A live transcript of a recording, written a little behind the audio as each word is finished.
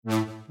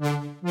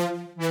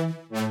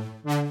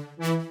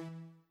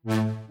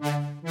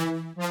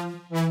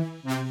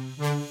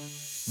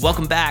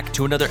Welcome back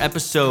to another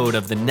episode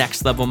of the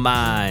Next Level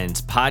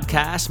Minds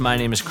podcast. My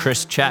name is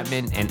Chris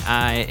Chapman, and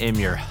I am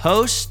your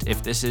host.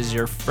 If this is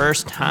your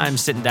first time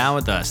sitting down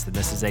with us, then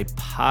this is a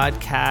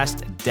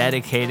podcast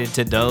dedicated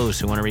to those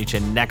who want to reach a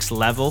next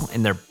level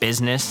in their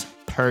business,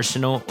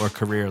 personal, or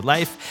career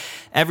life.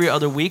 Every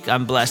other week,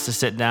 I'm blessed to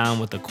sit down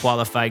with a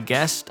qualified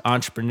guest,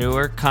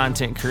 entrepreneur,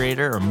 content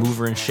creator, or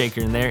mover and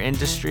shaker in their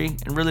industry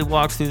and really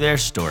walk through their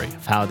story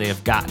of how they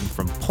have gotten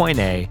from point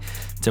A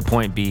to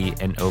point B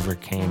and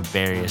overcame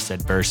various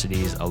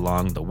adversities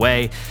along the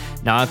way.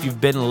 Now, if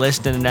you've been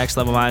listening to Next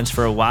Level Minds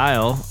for a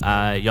while,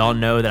 y'all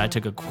know that I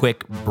took a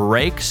quick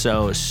break,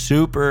 so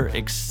super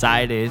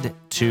excited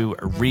to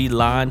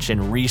relaunch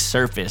and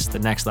resurface the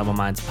Next Level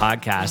Minds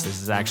podcast.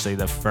 This is actually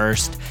the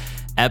first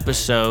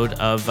episode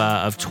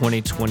of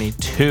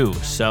 2022.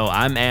 So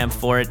I'm amped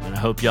for it, and I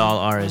hope y'all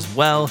are as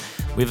well.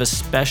 We have a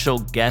special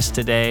guest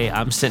today.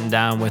 I'm sitting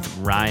down with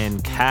Ryan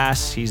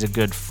Cass. He's a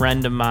good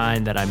friend of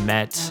mine that I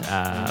met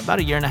about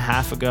a year and a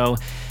half ago.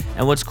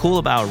 And what's cool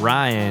about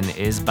Ryan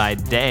is by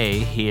day,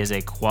 he is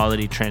a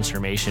quality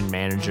transformation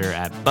manager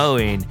at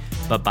Boeing,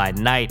 but by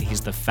night,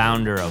 he's the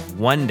founder of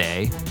One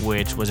Day,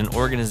 which was an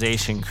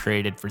organization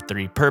created for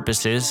three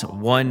purposes.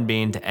 One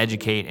being to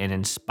educate and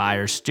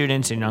inspire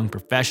students and young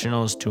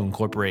professionals to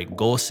incorporate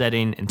goal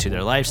setting into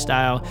their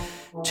lifestyle.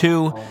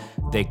 Two,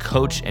 they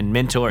coach and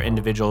mentor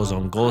individuals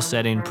on goal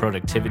setting,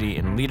 productivity,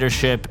 and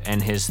leadership.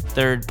 And his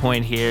third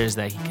point here is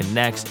that he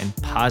connects and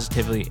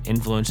positively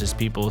influences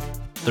people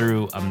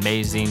through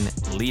amazing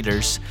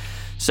leaders.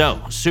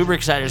 So super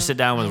excited to sit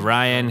down with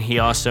Ryan. He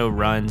also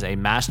runs a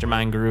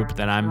mastermind group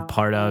that I'm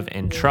part of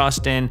in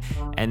Charleston.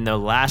 And the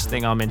last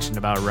thing I'll mention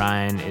about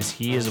Ryan is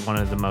he is one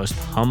of the most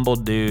humble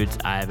dudes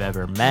I've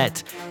ever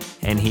met.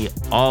 And he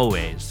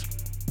always,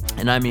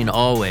 and I mean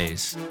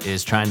always,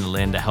 is trying to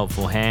lend a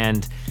helpful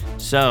hand.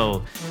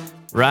 So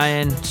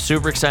Ryan,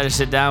 super excited to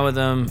sit down with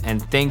him,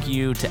 and thank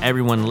you to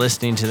everyone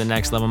listening to the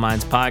Next Level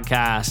Minds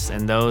podcast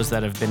and those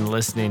that have been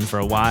listening for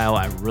a while.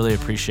 I really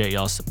appreciate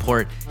y'all's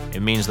support.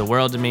 It means the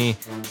world to me.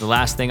 The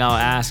last thing I'll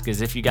ask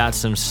is if you got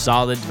some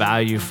solid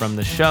value from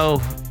the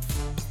show,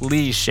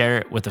 please share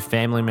it with a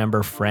family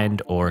member,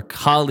 friend, or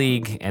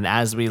colleague. And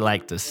as we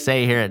like to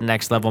say here at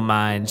Next Level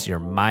Minds,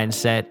 your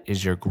mindset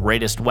is your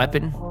greatest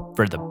weapon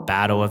for the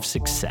battle of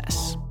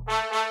success.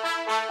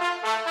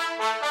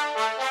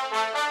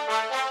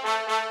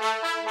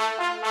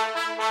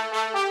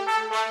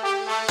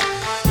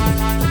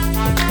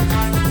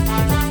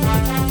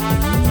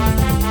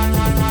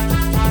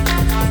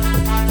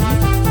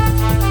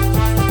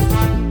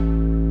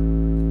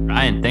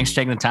 Thanks for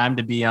taking the time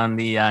to be on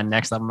the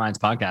Next Level Minds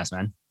podcast,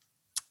 man.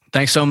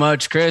 Thanks so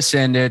much, Chris.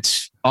 And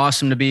it's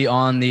awesome to be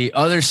on the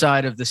other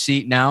side of the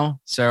seat now.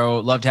 So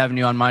loved having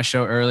you on my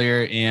show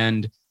earlier.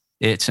 And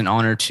it's an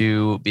honor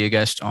to be a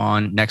guest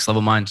on Next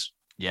Level Minds.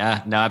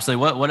 Yeah, no,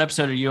 absolutely. What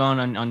episode are you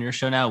on your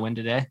show now? When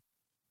today?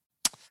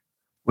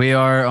 We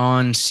are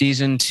on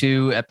season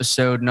 2,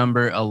 episode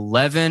number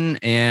 11,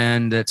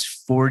 and that's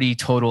 40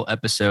 total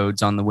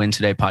episodes on the Win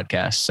Today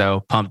podcast.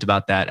 So pumped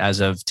about that as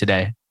of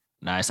today.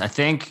 Nice. I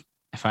think,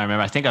 if I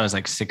remember, I think I was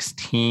like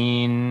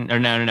 16 or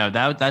no.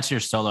 That's your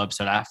solo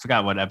episode. I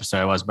forgot what episode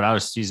I was, but I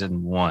was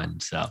season 1.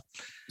 So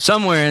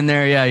somewhere in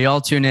there. Yeah.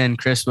 Y'all tune in.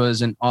 Chris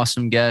was an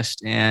awesome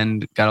guest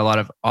and got a lot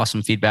of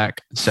awesome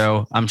feedback.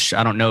 So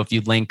I don't know if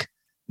you link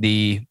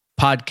the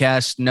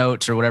podcast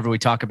notes or whatever we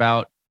talk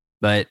about,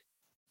 but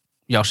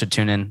y'all should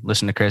tune in,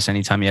 listen to Chris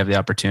anytime you have the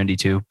opportunity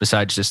to,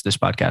 besides just this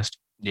podcast.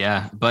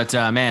 Yeah. But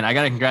man, I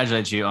got to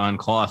congratulate you on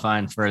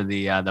qualifying for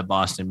the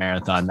Boston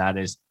Marathon. That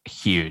is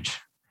huge.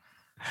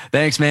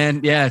 Thanks, man.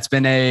 Yeah, it's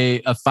been a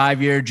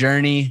 5-year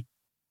journey,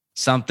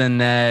 something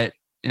that,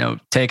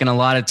 taken a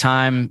lot of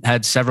time,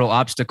 had several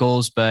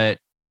obstacles, but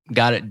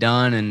got it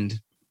done and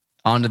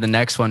on to the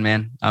next one,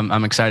 man.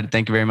 I'm excited.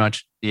 Thank you very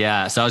much.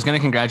 Yeah. So I was going to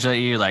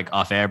congratulate you like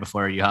off air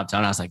before you hopped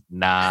on. I was like,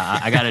 nah,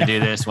 I got to do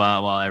this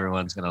while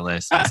everyone's going to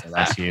listen. So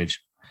that's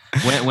huge.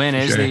 When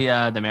is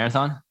the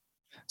marathon?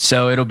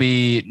 So it'll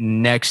be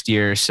next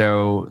year.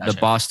 So Gotcha. The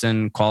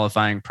Boston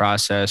qualifying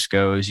process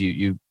goes,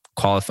 you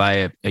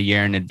qualify a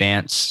year in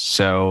advance.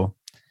 So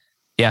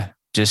yeah,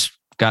 just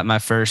got my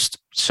first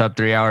sub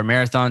 3-hour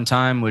marathon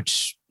time,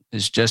 which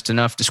is just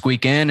enough to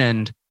squeak in.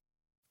 And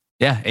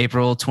yeah,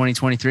 April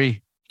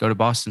 2023, go to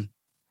Boston.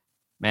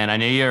 Man, I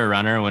knew you were a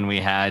runner when we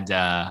had,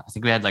 I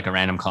think we had like a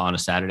random call on a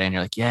Saturday and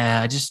you're like,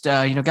 yeah, I just,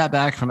 got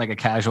back from like a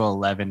casual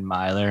 11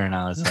 miler. And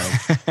I was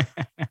like,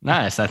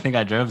 nice. I think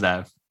I drove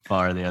that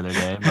far the other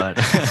day, but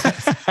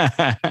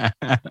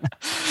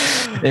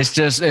it's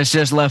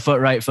just left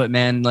foot, right foot,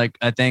 man. Like,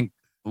 I think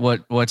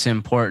what's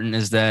important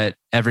is that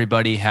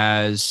everybody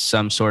has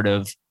some sort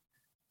of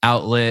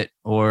outlet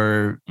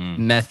or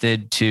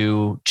method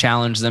to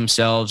challenge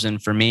themselves.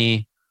 And for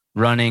me,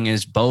 running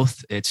is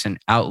both. It's an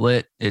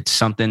outlet. It's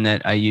something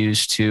that I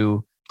use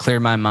to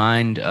clear my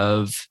mind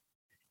of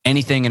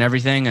anything and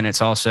everything. And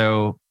it's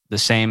also the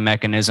same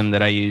mechanism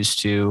that I use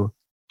to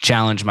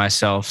challenge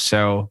myself.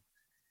 So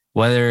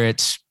whether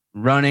it's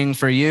running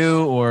for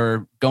you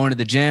or going to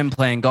the gym,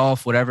 playing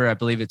golf, whatever, I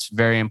believe it's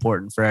very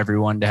important for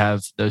everyone to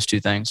have those two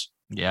things.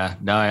 Yeah,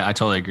 no, I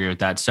totally agree with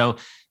that. So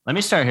let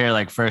me start here.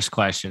 Like, first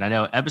question. I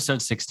know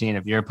episode 16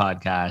 of your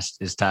podcast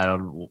is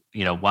titled,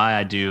 why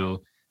I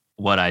do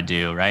what I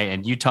do, right?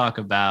 And you talk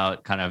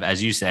about kind of,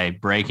 as you say,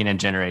 breaking a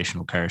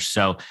generational curse.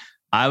 So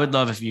I would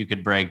love if you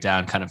could break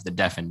down kind of the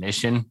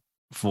definition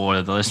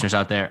for the listeners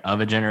out there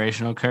of a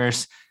generational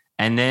curse,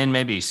 and then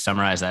maybe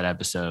summarize that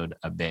episode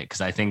a bit,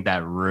 because I think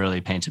that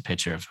really paints a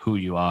picture of who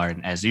you are.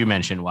 And as you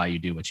mentioned, why you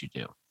do what you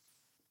do.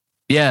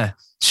 Yeah.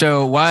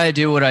 So why I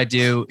do what I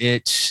do,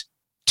 it's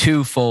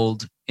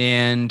twofold.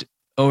 And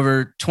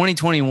over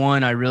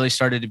 2021, I really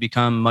started to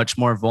become much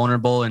more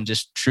vulnerable and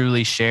just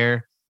truly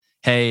share,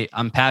 hey,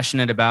 I'm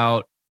passionate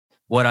about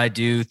what I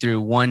do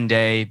through one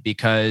day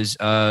because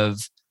of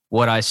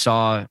what I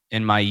saw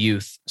in my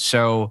youth.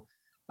 So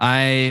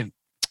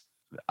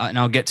and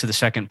I'll get to the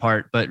second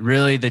part, but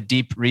really the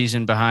deep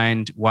reason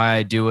behind why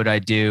I do what I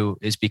do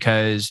is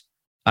because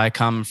I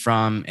come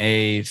from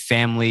a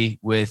family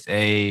with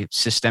a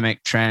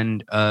systemic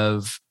trend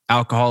of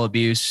alcohol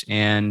abuse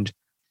and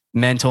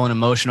mental and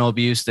emotional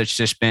abuse that's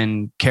just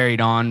been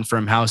carried on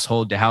from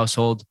household to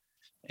household.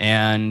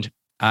 And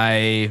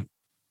I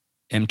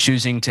am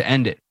choosing to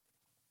end it.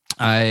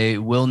 I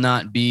will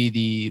not be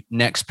the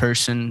next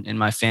person in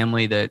my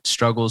family that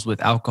struggles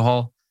with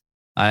alcohol.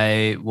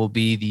 I will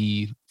be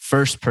the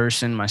first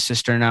person. My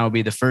sister and I will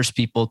be the first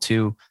people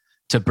to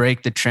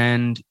break the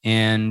trend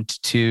and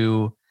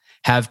to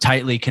have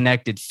tightly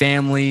connected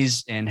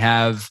families and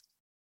have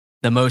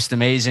the most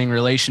amazing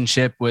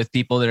relationship with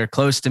people that are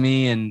close to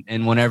me.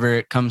 And whenever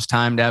it comes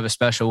time to have a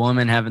special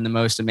woman, having the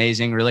most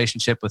amazing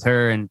relationship with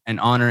her and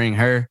honoring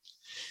her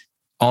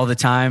all the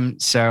time.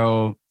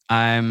 So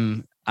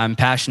I'm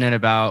passionate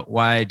about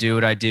why I do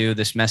what I do,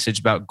 this message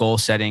about goal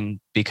setting,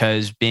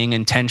 because being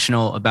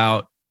intentional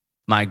about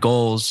my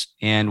goals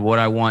and what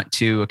I want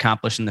to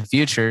accomplish in the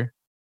future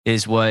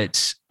is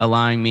what's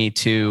allowing me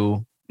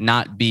to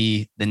not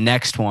be the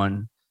next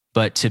one,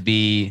 but to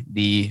be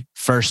the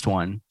first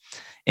one.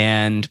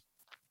 And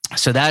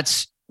so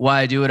that's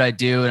why I do what I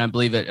do. And I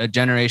believe a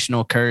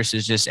generational curse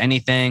is just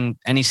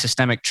any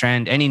systemic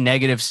trend, any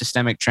negative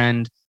systemic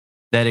trend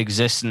that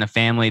exists in the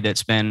family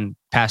that's been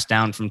passed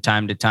down from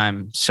time to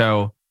time.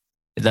 So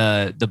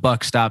the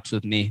buck stops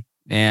with me.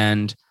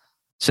 And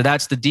so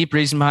that's the deep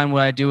reason behind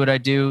why I do what I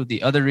do.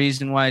 The other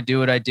reason why I do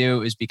what I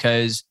do is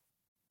because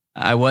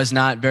I was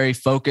not very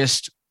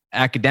focused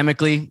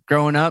academically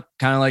growing up,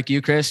 kind of like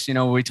you, Chris.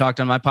 We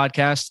talked on my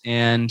podcast,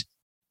 and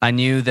I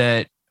knew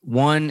that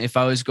one, if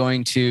I was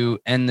going to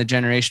end the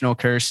generational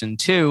curse, and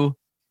two,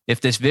 if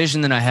this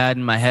vision that I had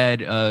in my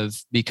head of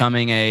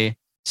becoming a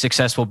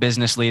successful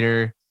business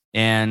leader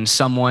and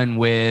someone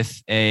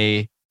with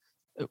a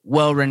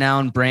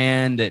well-renowned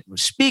brand that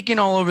was speaking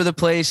all over the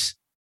place,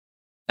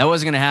 that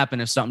wasn't going to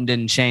happen if something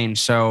didn't change.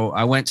 So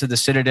I went to the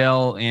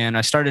Citadel and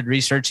I started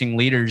researching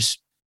leaders.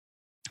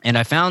 And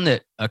I found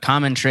that a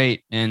common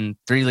trait in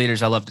three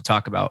leaders I love to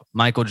talk about: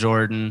 Michael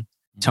Jordan,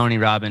 Tony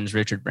Robbins,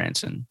 Richard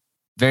Branson.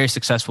 Very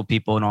successful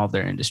people in all of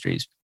their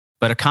industries.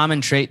 But a common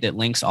trait that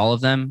links all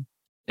of them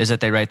is that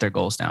they write their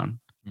goals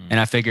down. And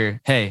I figure,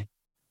 hey,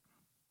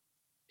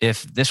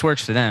 if this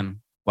works for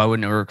them, why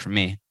wouldn't it work for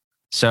me?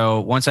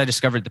 So once I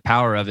discovered the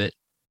power of it,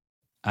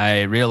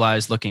 I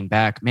realized, looking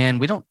back, man,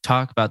 we don't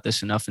talk about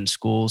this enough in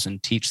schools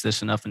and teach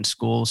this enough in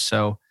schools.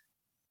 So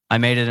I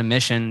made it a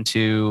mission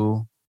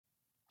to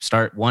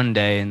start one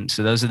day. And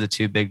so those are the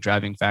two big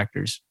driving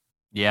factors.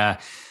 Yeah.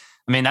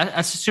 I mean,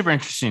 that's a super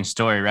interesting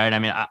story, right? I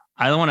mean,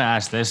 I want to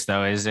ask this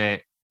though. Is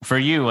it, for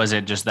you, was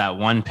it just that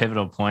one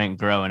pivotal point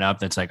growing up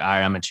that's like, all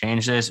right, I'm going to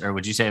change this? Or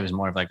would you say it was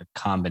more of like a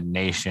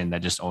combination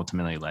that just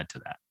ultimately led to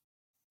that?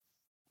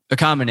 A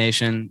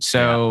combination.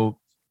 So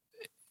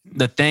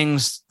the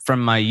things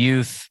from my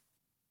youth,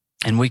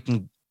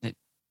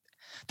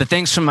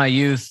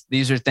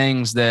 these are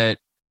things that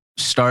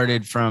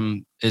started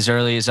from as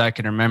early as I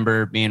can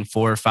remember, being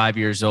 4 or 5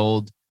 years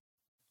old,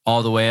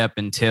 all the way up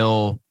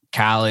until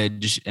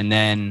college, and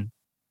then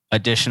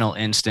additional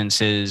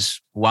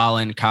instances while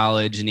in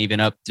college and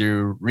even up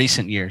through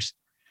recent years.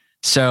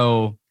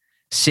 So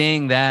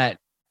seeing that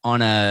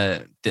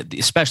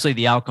especially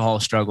the alcohol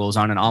struggles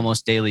on an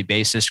almost daily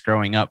basis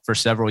growing up for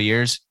several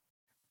years,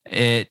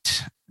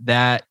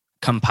 that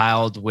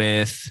compiled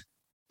with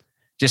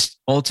just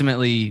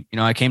ultimately,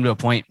 I came to a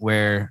point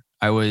where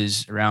I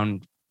was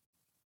around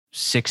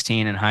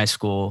 16 in high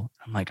school.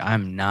 I'm like,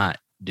 I'm not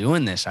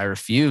doing this. I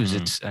refuse.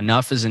 It's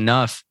enough is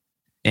enough.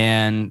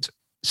 And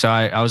so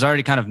I was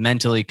already kind of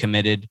mentally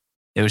committed.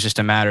 It was just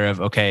a matter of,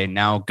 okay,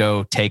 now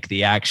go take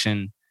the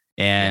action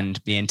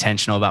and be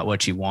intentional about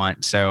what you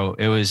want. So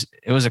it was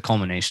a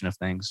culmination of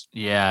things.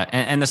 Yeah.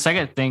 And the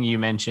second thing you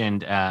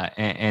mentioned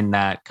in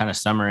that kind of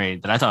summary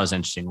that I thought was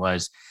interesting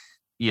was,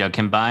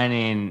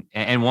 combining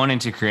and wanting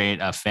to create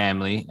a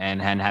family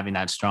and having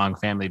that strong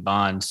family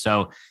bond.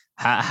 So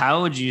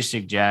how would you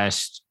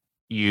suggest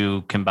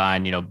you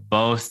combine,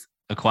 both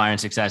acquiring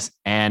success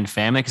and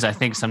family? Because I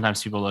think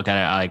sometimes people look at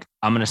it like,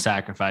 I'm going to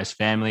sacrifice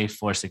family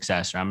for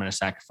success, or I'm going to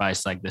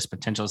sacrifice like this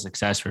potential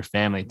success for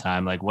family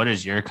time. Like, what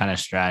is your kind of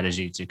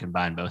strategy to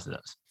combine both of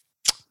those?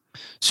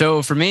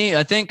 So for me,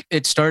 I think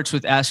it starts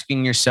with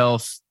asking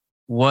yourself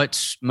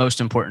what's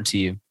most important to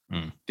you.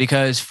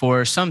 Because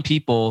for some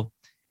people,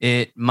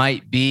 it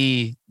might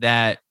be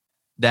that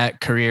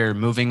career,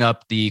 moving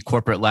up the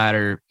corporate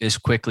ladder as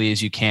quickly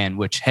as you can,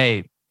 which,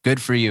 hey,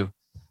 good for you.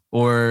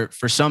 Or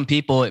for some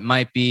people, it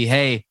might be,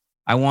 hey,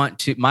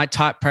 my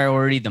top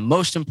priority, the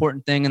most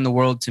important thing in the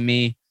world to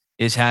me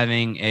is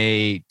having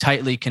a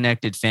tightly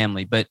connected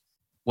family. But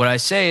what I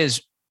say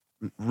is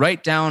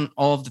write down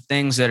all of the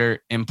things that are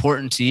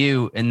important to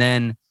you and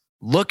then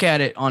look at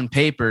it on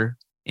paper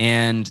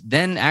and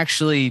then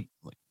actually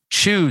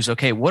choose,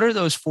 okay, what are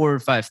those 4 or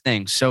 5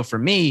 things? So for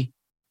me,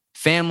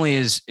 family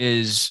is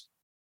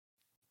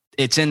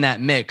it's in that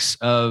mix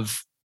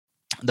of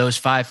those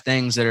 5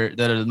 things that are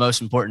the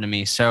most important to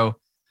me. So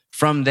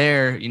from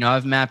there,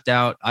 I've mapped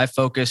out, I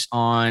focus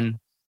on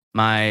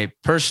my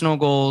personal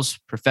goals,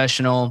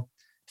 professional,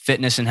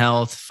 fitness and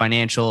health,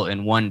 financial,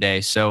 and one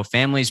day. So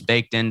family's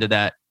baked into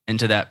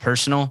that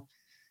personal.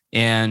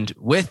 And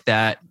with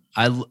that,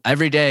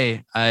 every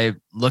day I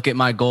look at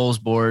my goals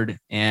board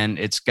and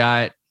it's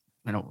got,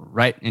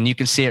 right. And you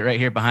can see it right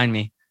here behind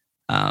me.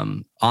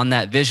 On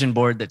that vision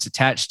board that's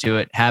attached to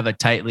it, have a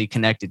tightly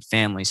connected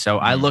family. So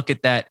I look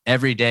at that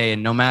every day,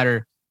 and no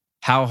matter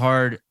how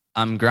hard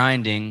I'm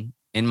grinding,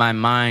 in my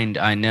mind,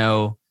 I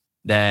know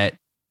that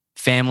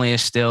family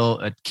is still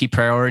a key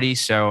priority.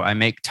 So I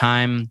make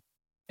time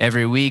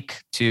every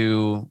week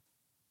to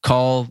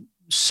call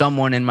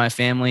someone in my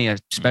family,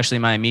 especially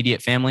my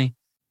immediate family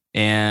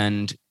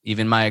and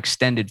even my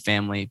extended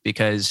family,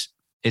 because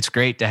it's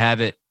great to have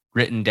it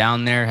written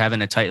down there,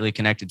 having a tightly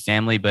connected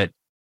family, but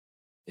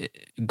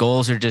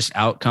goals are just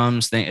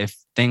outcomes. If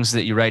things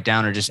that you write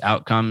down are just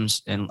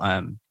outcomes,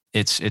 and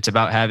it's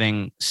about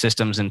having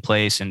systems in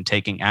place and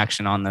taking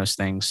action on those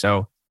things.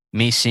 So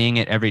me seeing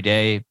it every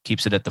day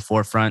keeps it at the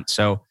forefront.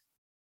 So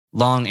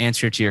long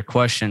answer to your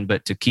question,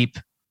 but to keep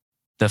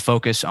the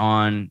focus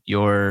on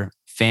your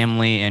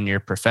family and your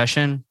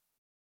profession,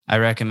 I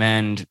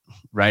recommend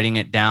writing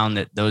it down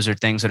that those are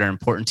things that are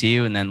important to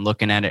you, and then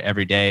looking at it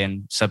every day,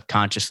 and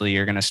subconsciously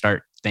you're going to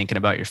start thinking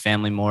about your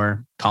family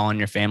more, calling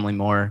your family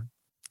more,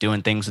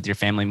 doing things with your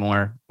family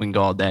more. We can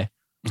go all day.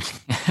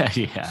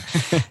 Yeah.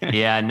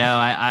 Yeah. No,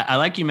 I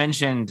like you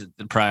mentioned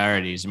the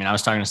priorities. I mean, I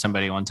was talking to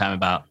somebody one time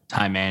about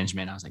time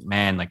management. I was like,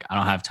 man, like I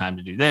don't have time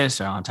to do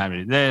this, or I don't have time to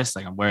do this.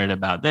 Like I'm worried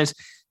about this.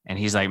 And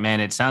he's like,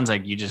 man, it sounds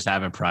like you just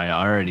have a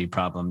priority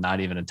problem,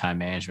 not even a time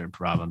management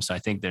problem. So I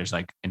think there's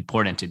like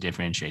important to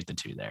differentiate the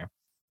two there.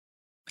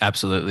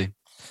 Absolutely.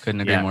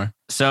 Couldn't agree more.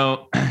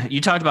 So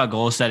you talked about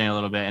goal setting a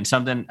little bit, and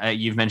something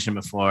you've mentioned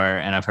before,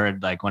 and I've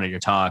heard like one of your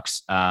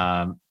talks,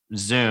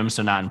 Zoom,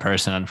 so not in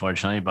person,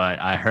 unfortunately, but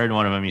I heard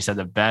one of them. You said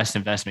the best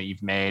investment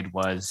you've made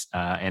was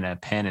in a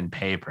pen and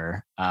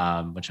paper,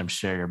 which I'm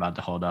sure you're about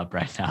to hold up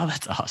right now.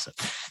 That's awesome,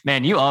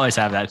 man. You always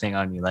have that thing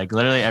on you. Like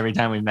literally every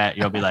time we met,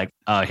 you'll be like,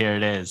 "Oh, here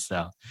it is."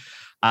 So,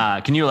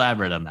 can you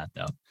elaborate on that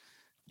though?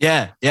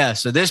 Yeah.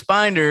 So this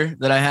binder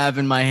that I have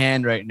in my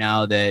hand right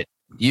now that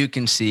you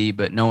can see,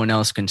 but no one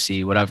else can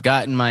see. What I've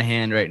got in my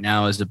hand right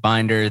now is the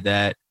binder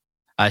that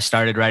I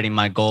started writing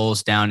my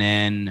goals down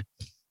in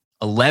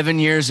 11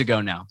 years ago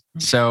now.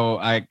 So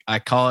I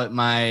call it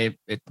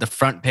the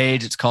front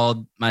page. It's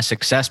called my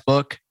success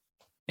book,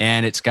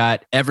 and it's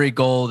got every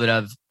goal that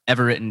I've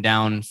ever written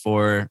down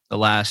for the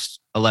last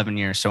 11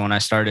 years. So when I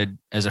started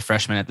as a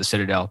freshman at the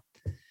Citadel,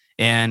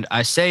 and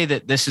I say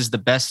that this is the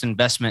best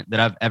investment that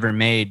I've ever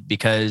made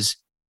because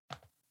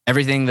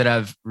everything that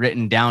I've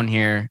written down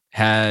here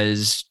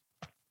has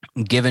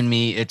given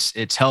me,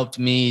 it's helped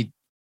me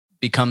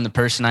become the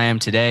person I am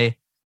today.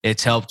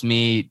 It's helped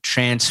me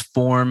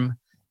transform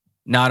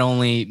not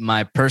only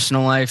my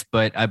personal life,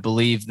 but I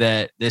believe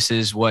that this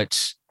is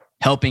what's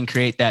helping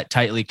create that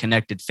tightly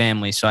connected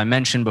family. So I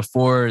mentioned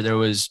before there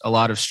was a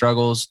lot of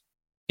struggles,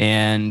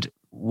 and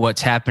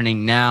what's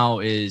happening now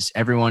is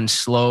everyone's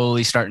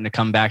slowly starting to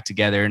come back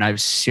together. And I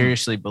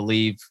seriously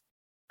believe,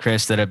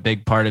 Chris, that a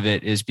big part of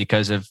it is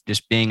because of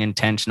just being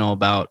intentional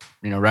about,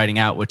 writing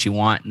out what you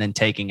want and then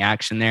taking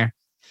action there.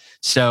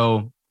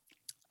 So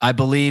I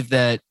believe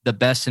that the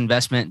best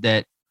investment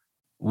that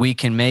we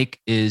can make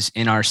is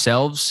in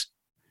ourselves.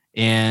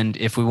 And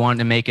if we want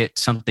to make it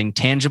something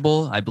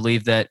tangible, I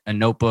believe that a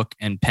notebook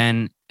and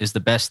pen is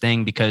the best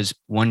thing, because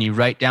when you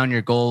write down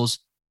your goals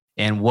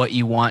and what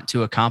you want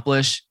to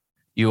accomplish,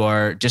 you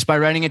are, just by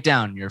writing it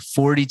down, you're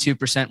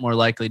 42% more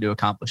likely to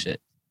accomplish it.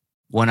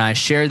 When I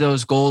share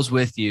those goals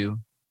with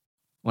you,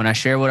 when I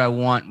share what I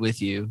want with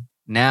you,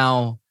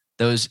 now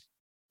those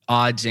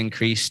odds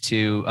increase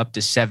to up to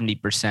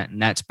 70%.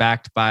 And that's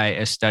backed by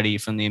a study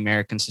from the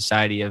American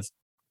Society of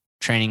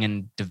Training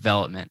and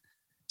Development.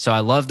 So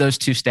I love those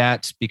two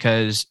stats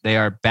because they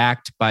are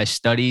backed by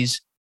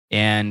studies,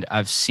 and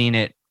I've seen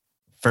it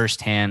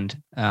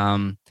firsthand.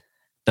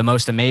 The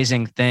most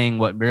amazing thing,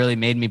 what really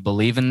made me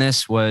believe in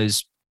this,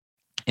 was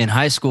in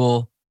high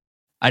school,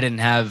 I didn't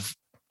have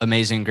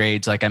amazing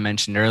grades like I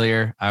mentioned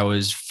earlier. I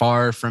was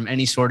far from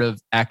any sort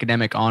of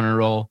academic honor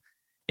roll.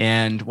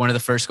 And one of the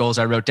first goals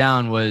I wrote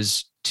down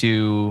was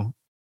to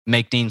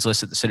make Dean's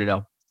List at the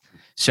Citadel.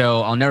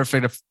 So I'll never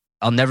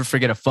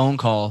forget a phone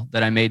call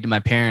that I made to my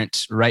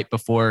parents right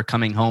before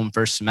coming home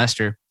first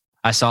semester.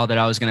 I saw that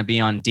I was going to be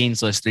on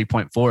Dean's List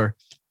 3.4.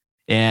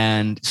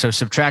 And so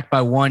subtract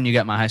by 1, you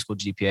got my high school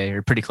GPA,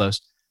 or pretty close.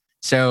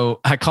 So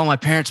I call my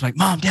parents, I'm like,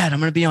 Mom, Dad, I'm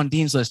going to be on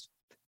Dean's List.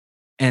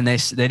 And they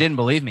didn't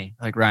believe me.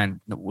 Like, Ryan,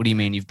 what do you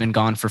mean? You've been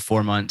gone for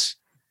 4 months.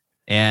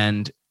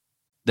 And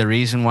the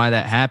reason why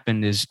that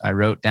happened is I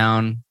wrote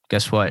down,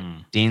 guess what?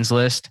 Dean's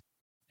List.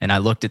 And I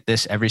looked at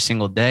this every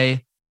single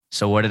day.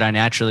 So what did I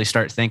naturally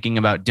start thinking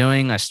about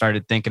doing? I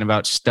started thinking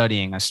about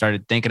studying. I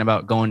started thinking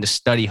about going to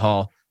study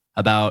hall,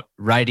 about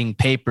writing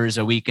papers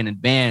a week in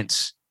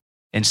advance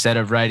instead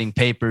of writing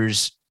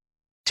papers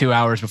 2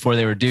 hours before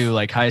they were due,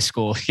 like high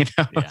school,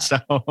 Yeah.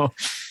 So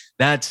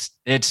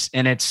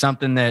it's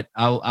something that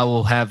I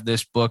will have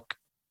this book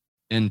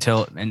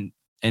until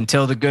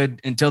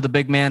the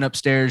big man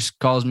upstairs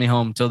calls me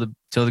home, till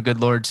the good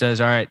Lord says,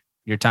 all right,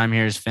 your time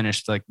here is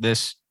finished. Like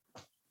this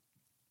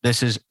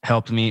has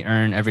helped me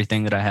earn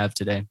everything that I have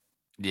today.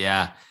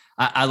 Yeah.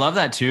 I love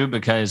that too,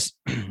 because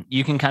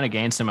you can kind of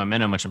gain some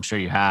momentum, which I'm sure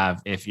you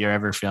have. If you're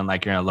ever feeling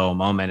like you're in a low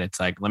moment, it's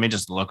like, let me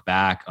just look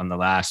back on the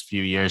last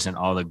few years and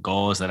all the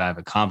goals that I've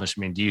accomplished.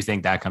 I mean, do you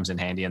think that comes in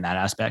handy in that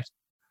aspect?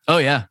 Oh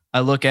yeah.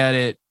 I look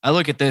at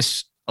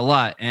this a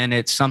lot, and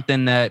it's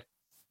something that,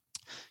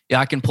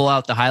 I can pull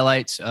out the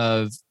highlights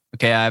of,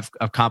 okay, I've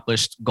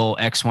accomplished goal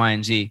X, Y,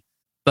 and Z.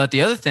 But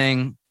the other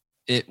thing,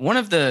 one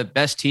of the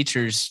best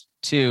teachers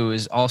too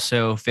is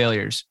also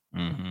failures.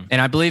 Mm-hmm.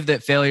 And I believe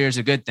that failure is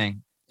a good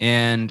thing.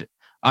 And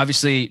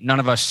obviously none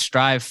of us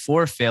strive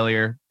for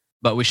failure,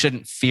 but we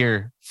shouldn't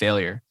fear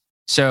failure.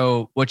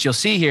 So what you'll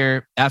see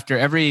here, after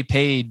every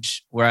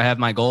page where I have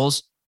my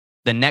goals,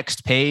 the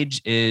next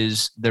page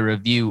is the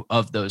review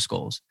of those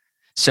goals.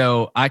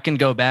 So I can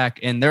go back,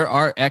 and there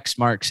are X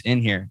marks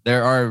in here.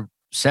 There are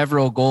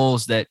several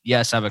goals that,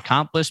 yes, I've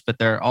accomplished, but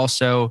there are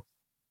also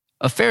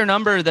a fair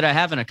number that I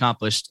haven't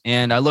accomplished.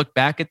 And I look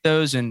back at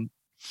those and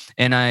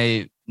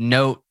I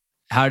note,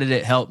 how did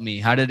it help me?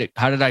 How did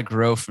I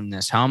grow from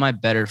this? How am I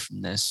better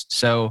from this?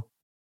 So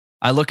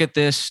I look at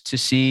this to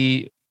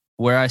see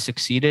where I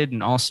succeeded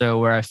and also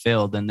where I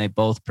failed. And they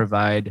both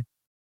provide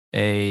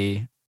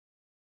a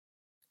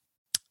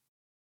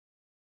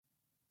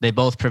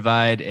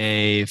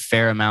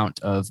fair amount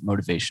of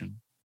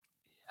motivation.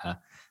 Yeah.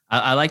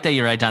 I like that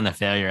you write down the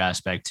failure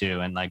aspect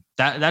too. And like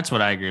that's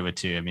what I agree with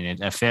too. I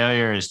mean, a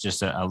failure is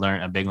just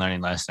a big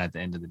learning lesson at the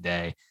end of the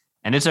day.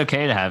 And it's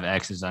okay to have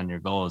X's on your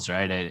goals,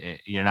 right?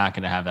 You're not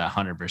going to have that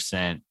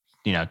 100%,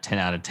 10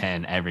 out of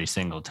 10 every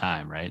single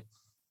time, right?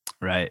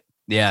 Right.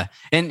 Yeah.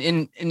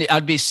 And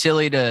I'd be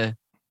silly to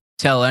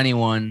tell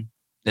anyone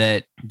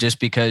that just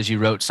because you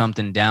wrote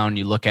something down,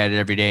 you look at it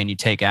every day and you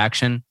take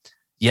action.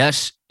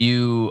 Yes,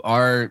 you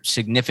are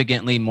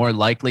significantly more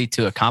likely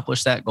to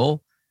accomplish that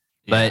goal,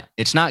 but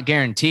it's not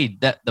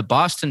guaranteed. That the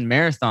Boston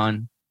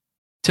Marathon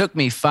took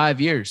me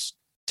 5 years.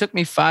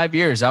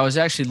 I was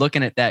actually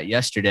looking at that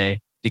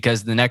yesterday,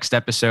 because the next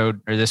episode,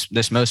 or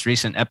this most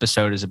recent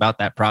episode, is about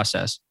that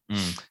process.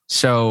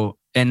 So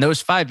in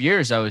those 5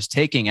 years, I was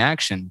taking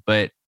action,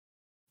 but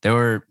there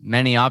were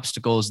many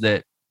obstacles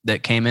that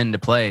came into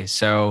play.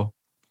 So,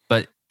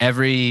 but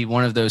every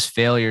one of those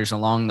failures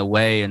along the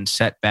way and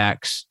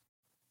setbacks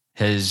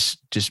has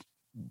just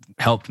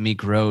helped me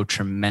grow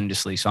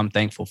tremendously. So I'm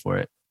thankful for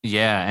it.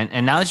 Yeah.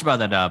 And now that you brought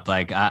that up,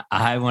 like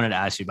I wanted to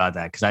ask you about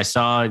that, because I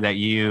saw that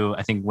you,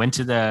 I think, went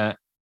to the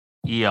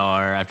ER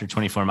after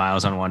 24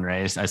 miles on one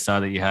race. I saw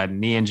that you had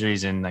knee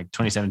injuries in like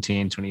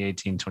 2017,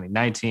 2018,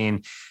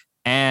 2019.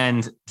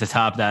 And to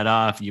top that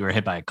off, you were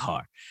hit by a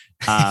car.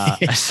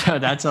 So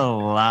that's a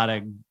lot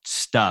of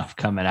stuff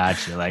coming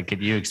at you. Like,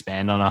 could you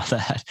expand on all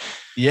that?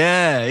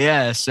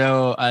 Yeah.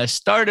 So I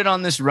started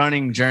on this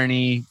running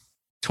journey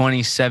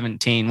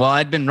 2017. Well,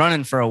 I'd been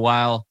running for a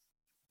while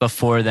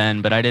before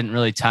then, but I didn't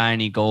really tie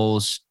any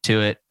goals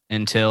to it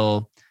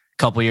until a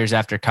couple years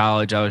after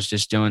college. I was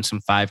just doing some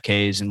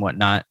 5Ks and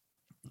whatnot.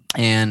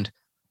 And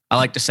I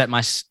like to set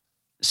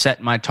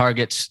my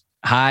targets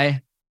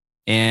high,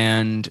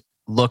 and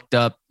looked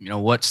up,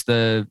 what's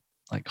the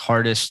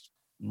hardest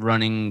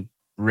running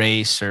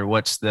race, or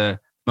what's the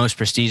most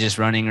prestigious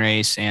running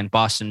race, and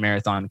Boston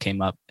Marathon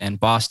came up. And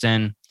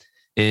Boston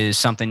is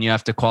something you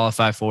have to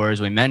qualify for,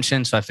 as we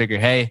mentioned. So I figured,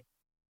 hey,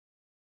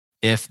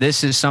 if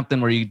this is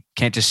something where you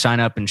can't just sign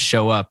up and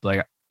show up,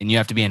 and you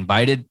have to be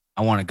invited,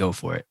 I want to go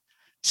for it.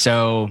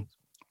 So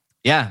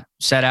yeah,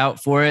 set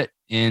out for it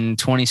in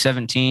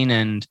 2017,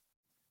 and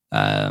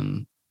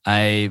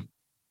I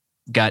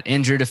got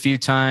injured a few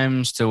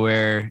times to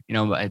where,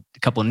 a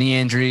couple of knee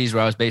injuries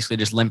where I was basically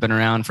just limping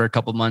around for a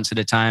couple months at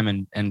a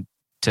time. And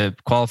to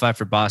qualify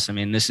for Boston,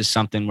 I mean, this is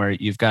something where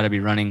you've got to be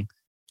running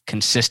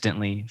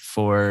consistently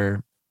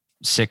for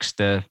 5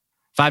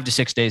 to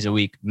 6 days a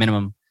week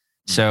minimum.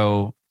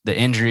 So the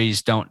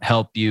injuries don't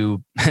help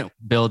you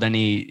build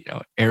any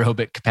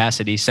aerobic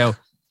capacity. So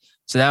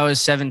So that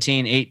was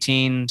 17,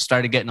 18,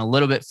 started getting a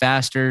little bit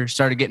faster,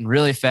 started getting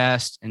really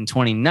fast in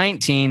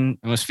 2019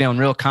 and was feeling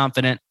real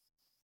confident.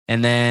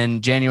 And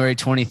then January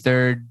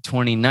 23rd,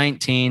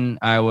 2019,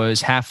 I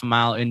was half a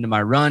mile into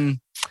my run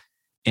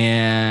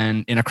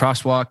and in a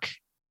crosswalk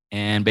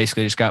and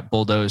basically just got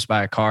bulldozed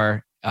by a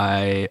car.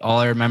 All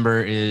I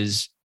remember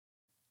is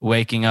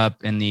waking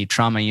up in the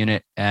trauma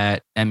unit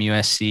at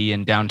MUSC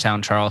in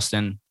downtown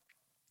Charleston,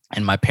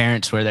 and my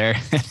parents were there.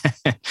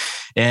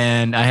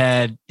 And I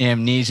had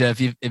amnesia. Have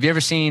you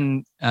ever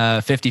seen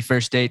 50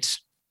 First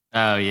Dates?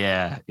 Oh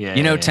yeah. Yeah.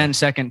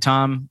 10-second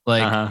Tom,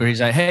 like where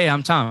he's like, "Hey,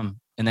 I'm Tom."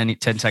 And then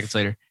 10 seconds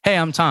later, "Hey,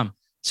 I'm Tom."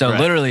 So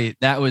literally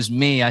that was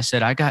me. I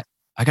said, I got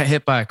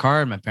hit by a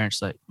car. And my parents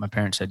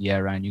said, "Yeah,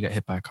 Ryan, you got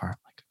hit by a car." I'm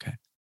like, okay.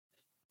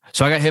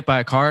 So I got hit by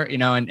a car,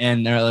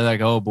 and they're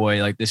like, "Oh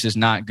boy, like this is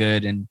not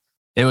good." And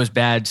it was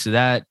bad. So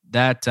that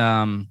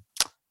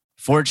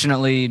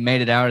fortunately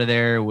made it out of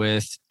there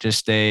with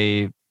just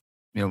a,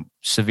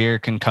 severe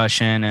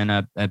concussion and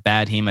a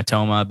bad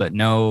hematoma, but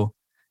no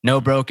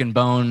broken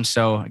bones.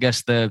 So I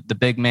guess the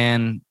big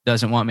man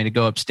doesn't want me to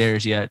go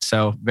upstairs yet.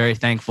 So very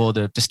thankful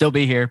to still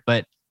be here.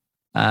 But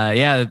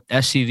the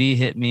SUV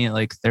hit me at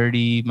like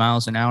 30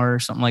 miles an hour or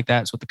something like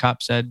that. That's what the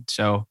cop said.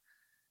 So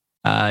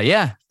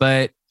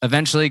but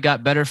eventually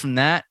got better from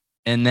that.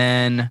 And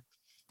then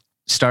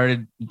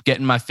started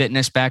getting my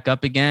fitness back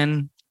up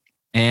again.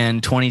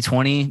 And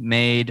 2020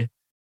 made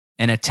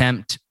an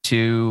attempt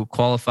to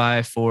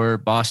qualify for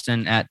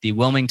Boston at the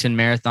Wilmington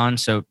Marathon.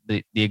 So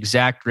the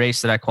exact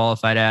race that I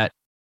qualified at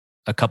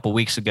a couple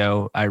weeks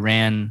ago, I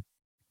ran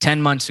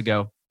 10 months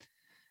ago.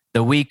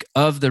 The week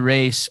of the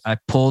race, I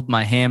pulled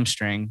my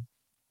hamstring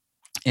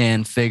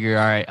and figure,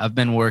 all right, I've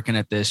been working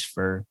at this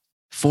for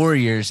 4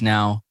 years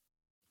now.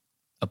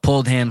 A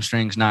pulled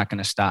hamstring's not going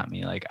to stop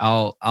me. Like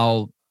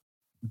I'll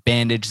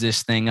bandage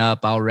this thing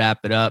up. I'll wrap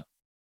it up.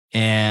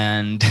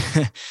 And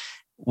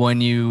when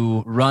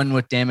you run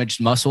with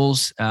damaged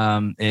muscles,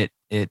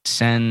 it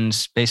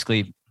sends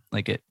basically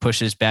like it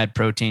pushes bad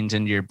proteins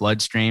into your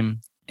bloodstream.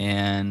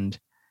 And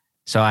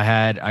so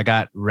I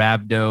got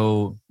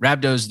rhabdo.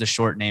 Rhabdo is the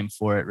short name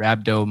for it.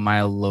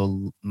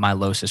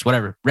 Rhabdomyolysis,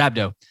 whatever.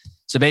 Rhabdo.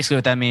 So basically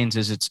what that means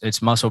is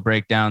it's muscle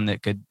breakdown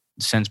that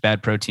sends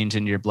bad proteins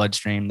into your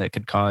bloodstream that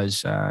could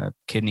cause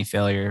kidney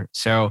failure.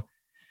 So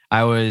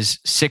I was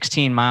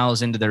 16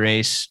 miles into the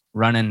race,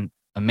 running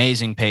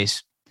amazing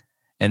pace.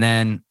 And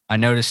then I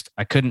noticed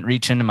I couldn't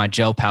reach into my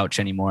gel pouch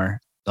anymore.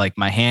 Like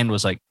my hand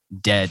was like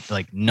dead,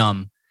 like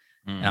numb.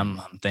 And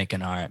I'm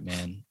thinking, all right,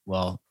 man,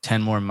 well,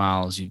 10 more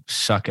miles, you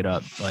suck it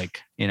up.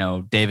 Like,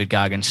 David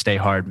Goggins, stay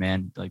hard,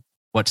 man. Like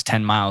what's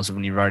 10 miles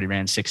when you've already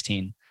ran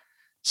 16?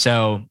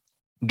 So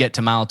get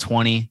to mile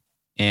 20.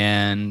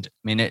 And I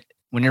mean,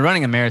 when you're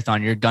running a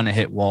marathon, you're going to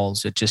hit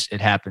walls.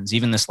 It happens.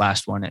 Even this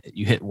last one,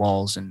 you hit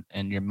walls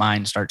and your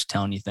mind starts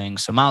telling you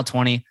things. So mile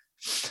 20,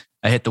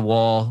 I hit the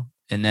wall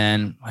and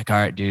then like, all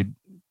right, dude,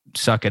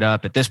 suck it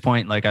up. At this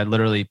point, like I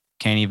literally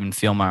can't even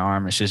feel my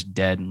arm. It's just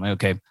dead. I'm like,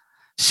 okay,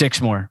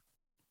 6 more,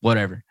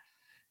 whatever.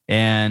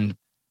 And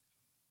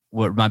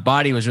what my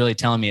body was really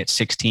telling me at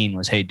 16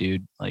 was, hey,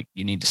 dude, like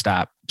you need to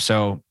stop.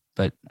 So,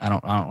 but I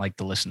don't like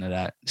to listen to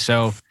that.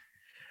 So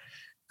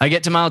I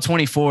get to mile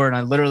 24 and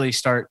I literally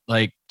start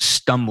like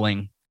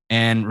stumbling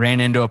and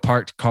ran into a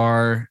parked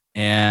car.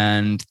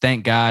 And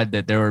thank God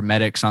that there were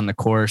medics on the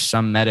course.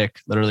 Some medic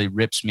literally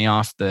rips me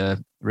off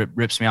the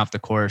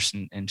course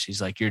and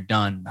she's like, "You're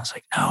done." And I was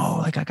like, "No,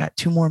 like I got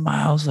 2 more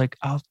miles. Like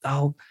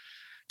I'll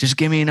just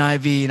give me an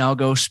IV and I'll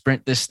go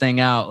sprint this thing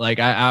out." Like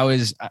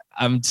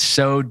I'm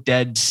so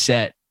dead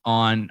set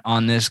on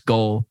this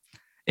goal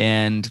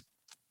and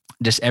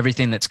just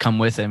everything that's come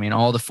with it. I mean,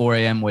 all the 4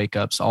 a.m. wake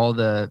ups,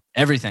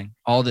 everything,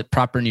 all the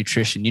proper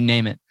nutrition, you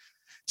name it.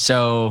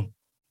 So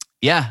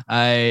yeah,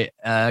 I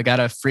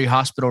got a free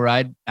hospital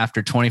ride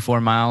after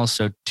 24 miles.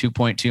 So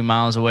 2.2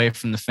 miles away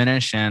from the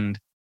finish and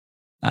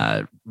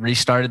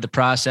restarted the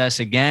process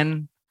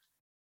again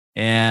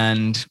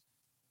and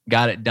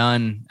got it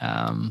done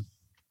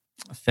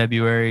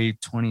February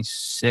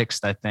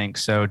 26th, I think.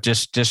 So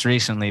just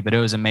recently, but it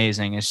was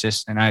amazing. It's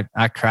just, and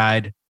I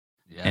cried,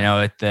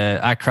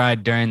 I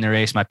cried during the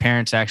race. My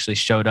parents actually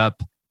showed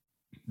up.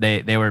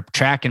 They were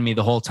tracking me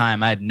the whole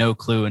time. I had no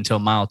clue until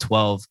mile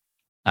 12.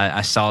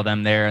 I saw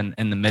them there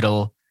in the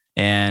middle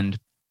and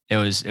it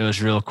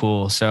was real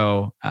cool.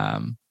 So,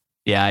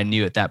 I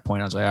knew at that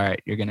point, I was like, all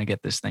right, you're going to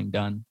get this thing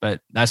done,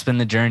 but that's been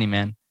the journey,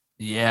 man.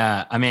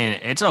 Yeah. I mean,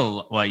 it's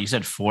you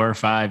said 4 or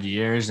 5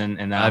 years and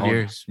that 5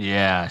 years.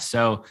 Yeah.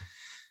 So,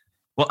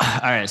 well,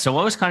 all right. So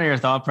what was kind of your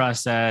thought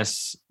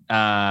process?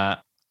 The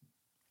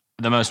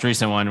most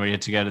recent one where you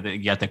had to go to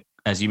get the,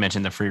 as you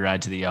mentioned, the free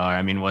ride to the ER.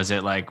 I mean, was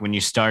it like when you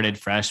started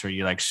fresh, were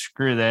you like,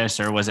 screw this?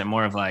 Or was it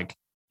more of like,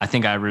 I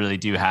think I really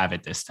do have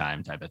it this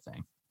time type of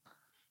thing?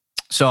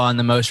 So on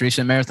the most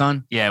recent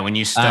marathon? Yeah, when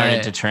you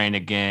started to train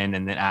again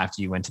and then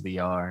after you went to the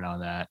ER and all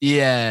that.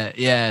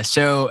 Yeah.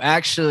 So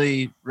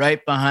actually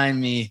right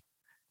behind me,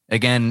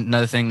 again,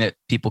 another thing that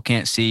people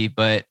can't see,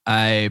 but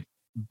I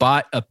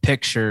bought a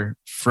picture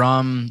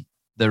from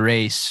the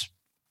race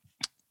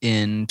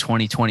in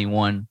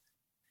 2021.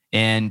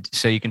 And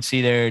so you can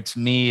see there, it's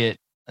me at,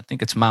 I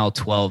think it's mile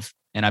 12.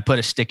 And I put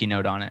a sticky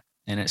note on it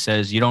and it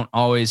says, you don't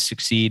always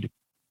succeed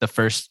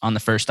on the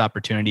first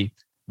opportunity.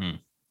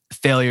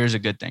 Failure is a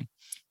good thing.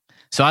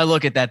 So I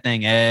look at that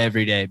thing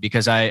every day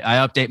because I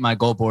update my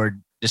goal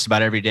board just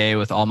about every day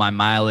with all my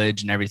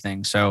mileage and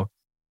everything. So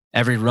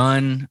every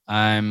run,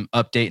 I'm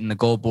updating the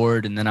goal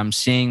board, and then I'm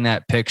seeing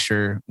that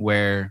picture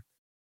where,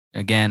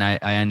 again, I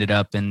ended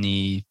up in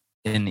the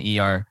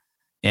ER.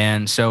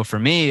 And so for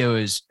me, it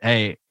was,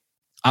 hey,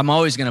 I'm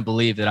always going to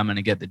believe that I'm going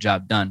to get the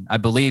job done. I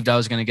believed I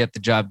was going to get the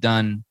job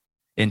done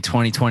in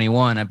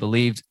 2021. I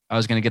believed I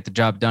was going to get the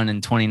job done in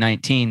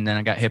 2019. Then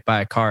I got hit by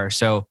a car.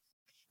 So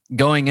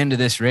going into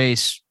this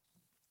race,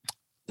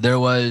 there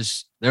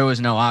was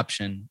no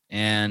option.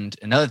 And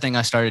another thing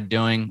I started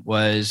doing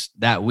was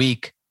that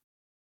week,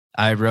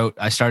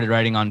 I started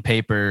writing on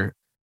paper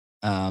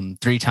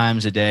 3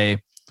 times a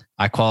day.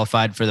 I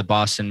qualified for the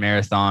Boston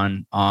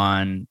Marathon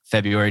on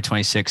February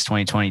 26,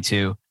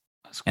 2022.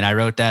 And I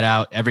wrote that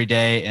out every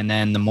day. And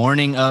then the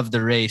morning of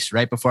the race,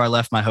 right before I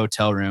left my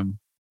hotel room,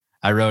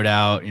 I wrote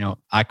out,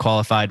 I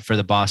qualified for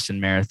the Boston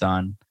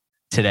Marathon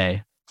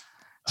today.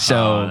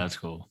 So that's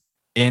cool.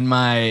 And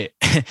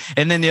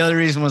then the other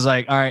reason was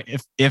like, all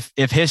right,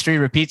 if history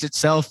repeats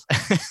itself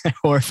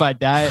or if I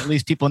die, at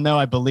least people know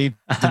I believed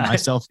in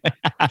myself.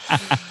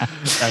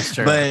 That's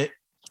true.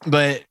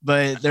 But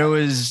there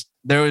was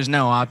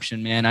no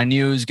option, man. I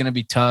knew it was going to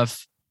be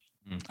tough.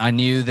 I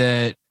knew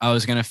that I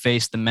was going to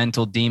face the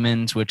mental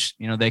demons, which,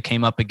 they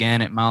came up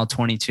again at mile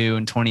 22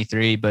 and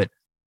 23, but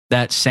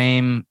that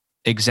same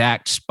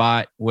exact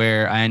spot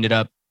where I ended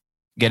up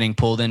getting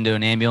pulled into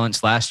an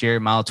ambulance last year,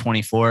 mile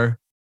 24,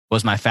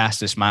 was my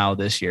fastest mile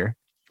this year.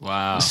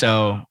 Wow.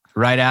 So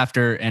right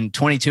after, and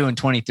 22 and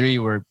 23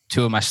 were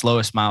 2 of my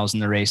slowest miles in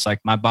the race. Like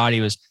my body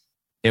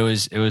it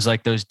was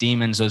like those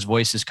demons, those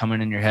voices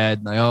coming in your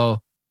head, like,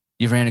 oh,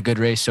 you've ran a good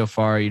race so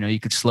far. You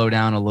could slow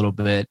down a little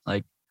bit.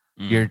 Like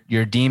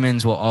your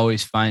demons will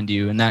always find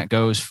you. And that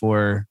goes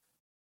for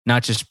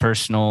not just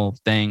personal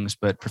things,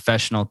 but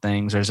professional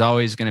things. There's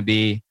always going to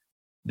be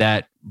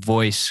that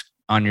voice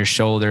on your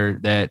shoulder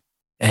that,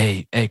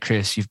 hey,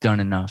 Chris, you've done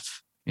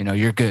enough.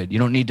 You're good. You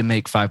don't need to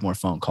make 5 more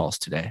phone calls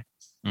today.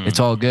 It's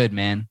all good,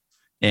 man.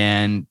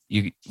 And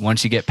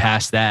once you get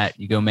past that,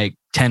 you go make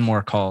 10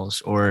 more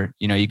calls, or,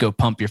 you go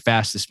pump your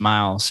fastest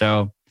mile.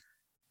 So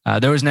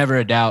there was never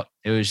a doubt.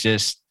 It was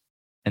just,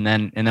 and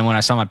then when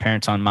I saw my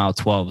parents on mile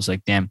 12, I was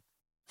like, damn,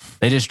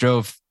 they just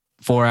drove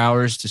 4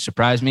 hours to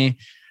surprise me.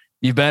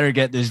 You better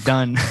get this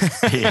done.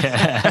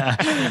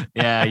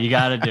 Yeah, you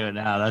got to do it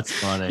now. That's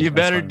funny. You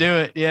better do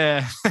it.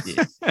 Yeah.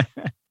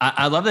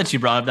 I love that you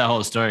brought up that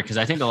whole story, because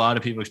I think a lot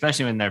of people,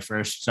 especially when they're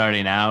first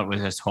starting out with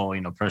this whole,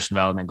 personal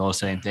development, goal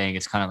setting thing,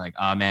 it's kind of like,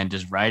 oh man,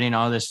 does writing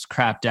all this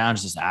crap down,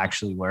 does this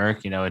actually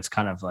work? It's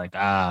kind of like,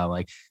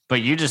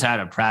 but you just had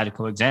a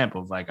practical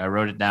example of like, I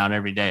wrote it down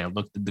every day. I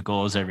looked at the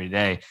goals every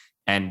day,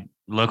 and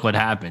look what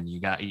happened.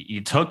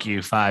 You took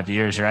you 5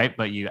 years, right?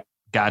 But you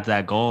got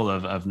that goal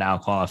of now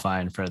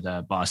qualifying for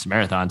the Boston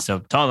Marathon. So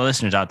to all the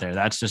listeners out there,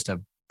 that's just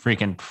a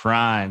freaking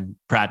prime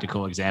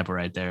practical example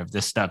right there of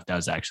this stuff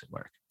does actually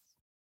work.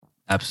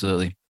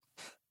 Absolutely.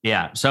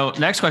 Yeah. So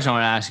next question I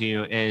want to ask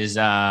you is,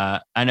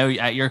 I know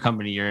at your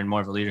company, you're in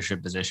more of a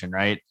leadership position,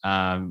 right?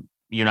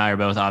 You and I are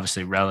both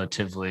obviously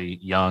relatively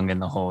young in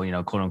the whole,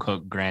 quote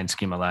unquote, grand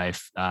scheme of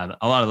life. A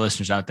lot of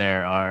listeners out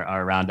there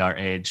are around our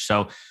age.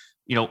 So,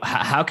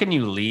 how can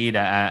you lead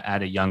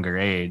at a younger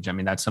age? I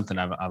mean, that's something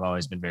I've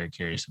always been very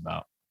curious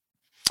about.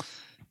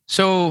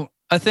 So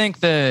I think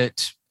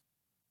that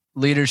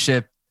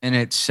leadership in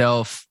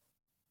itself,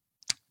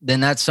 then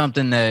that's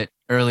something that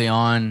early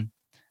on,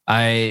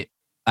 I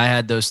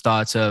had those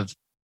thoughts of,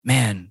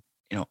 man,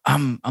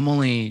 I'm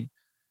only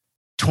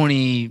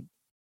 20,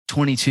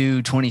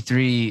 22,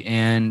 23,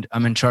 and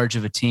I'm in charge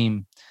of a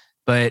team.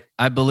 But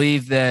I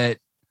believe that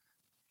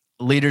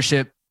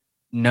leadership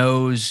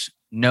knows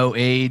no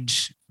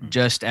age,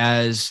 just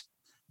as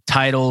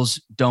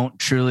titles don't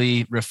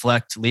truly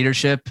reflect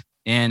leadership.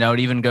 And I would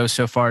even go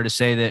so far to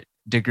say that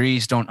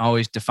degrees don't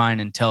always define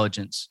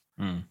intelligence.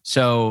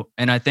 So,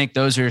 and I think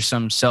those are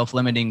some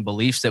self-limiting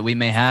beliefs that we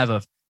may have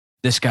of,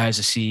 this guy's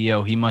a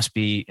CEO, he must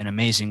be an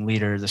amazing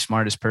leader, the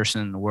smartest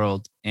person in the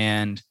world.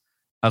 And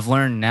I've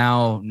learned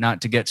now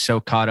not to get so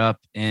caught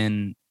up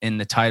in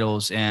the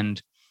titles.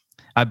 And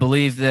I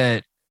believe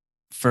that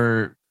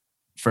for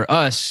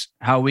us,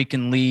 how we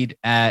can lead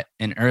at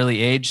an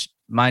early age,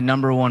 my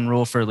number one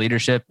rule for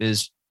leadership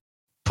is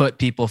put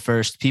people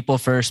first,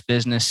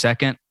 business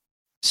second.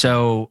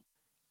 So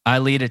I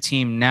lead a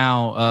team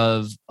now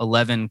of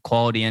 11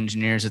 quality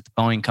engineers at the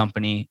Boeing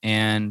company,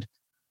 and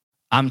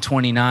I'm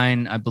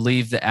 29. I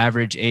believe the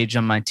average age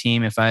on my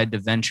team, if I had to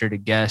venture to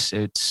guess,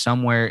 it's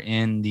somewhere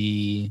in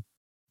the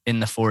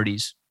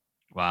 40s.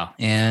 Wow.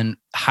 And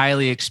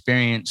highly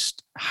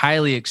experienced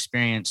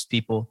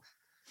people.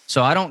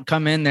 So I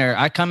come in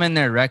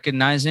there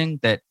recognizing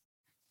that,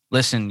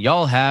 listen,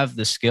 y'all have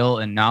the skill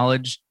and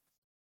knowledge.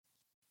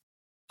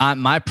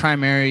 My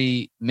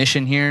primary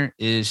mission here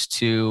is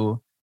to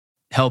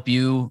help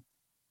you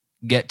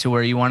get to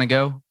where you want to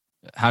go,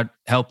 how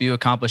help you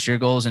accomplish your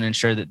goals, and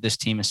ensure that this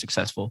team is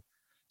successful.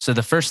 So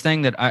the first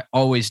thing that I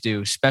always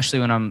do, especially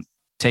when I'm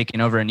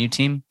taking over a new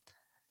team,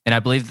 and I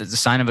believe that the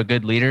sign of a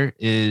good leader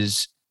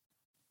is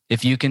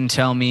if you can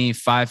tell me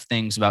 5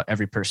 things about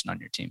every person on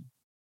your team,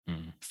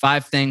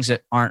 5 things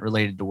that aren't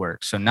related to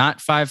work. So not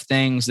 5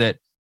 things that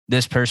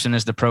this person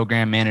is the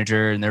program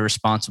manager and they're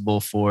responsible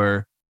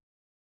for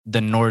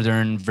the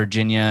Northern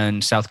Virginia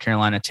and South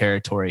Carolina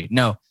territory.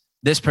 No,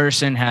 this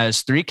person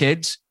has 3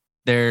 kids.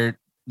 They've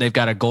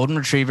got a golden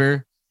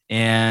retriever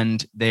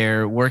and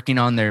they're working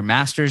on their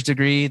master's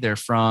degree. They're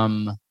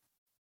from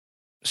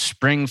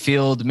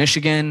Springfield,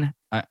 Michigan.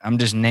 I'm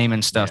just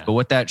naming stuff. Yeah. But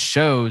what that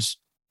shows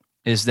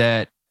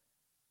about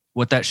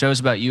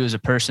you as a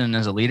person,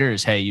 as a leader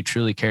is, hey, you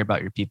truly care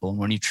about your people. And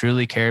when you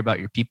truly care about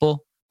your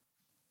people,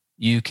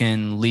 you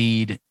can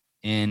lead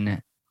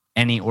in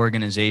any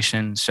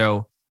organization.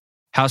 So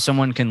how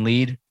someone can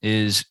lead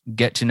is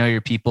get to know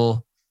your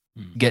people,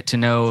 get to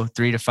know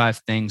 3 to 5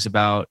 things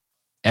about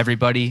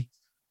everybody,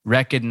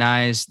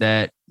 recognize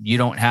that you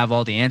don't have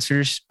all the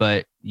answers,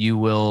 but you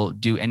will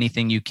do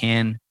anything you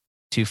can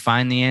to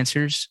find the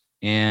answers,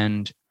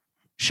 and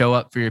show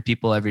up for your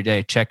people every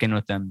day. Check in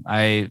with them.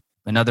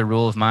 Another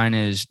rule of mine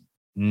is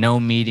no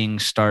meeting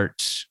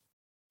starts.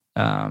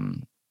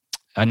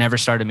 I never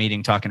start a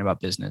meeting talking about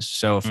business.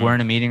 So if we're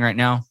in a meeting right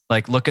now,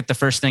 like look at the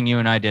first thing you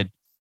and I did.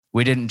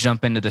 We didn't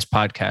jump into this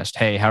podcast.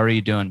 Hey, how are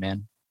you doing,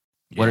 man?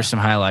 What are some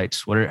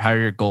highlights? How are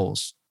your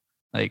goals?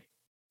 Like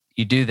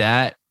you do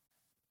that,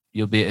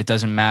 it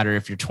doesn't matter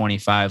if you're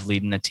 25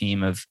 leading a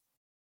team of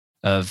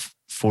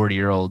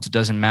 40-year-olds. It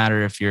doesn't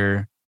matter if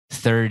you're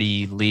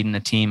 30 leading a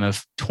team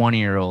of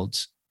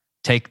 20-year-olds.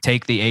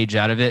 Take the age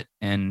out of it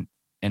and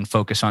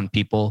focus on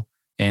people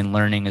and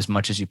learning as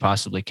much as you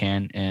possibly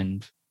can,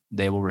 and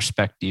they will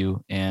respect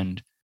you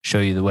and show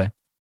you the way.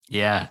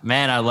 Yeah,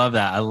 man, I love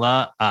that.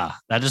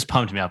 That just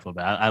pumped me up a little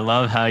bit. I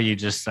love how you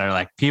just are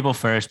like people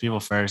first.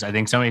 I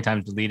think so many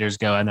times the leaders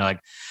go and they're like,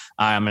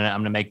 I'm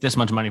gonna make this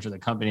much money for the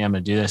company. I'm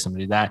gonna do this. I'm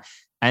gonna do that,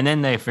 and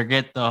then they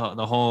forget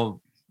the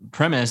whole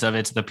premise of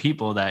it's the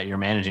people that you're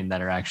managing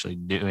that are actually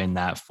doing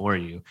that for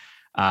you.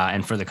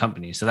 And for the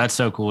company. So that's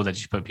so cool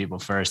that you put people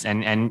first.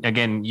 And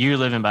again, you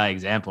living by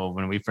example.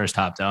 When we first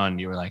hopped on,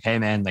 you were like, hey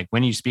man, like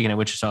when you speaking at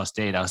Wichita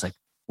State, I was like,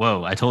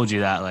 whoa, I told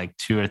you that like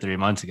 2 or 3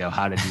 months ago.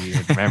 How did you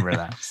remember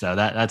that? So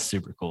that's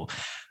super cool.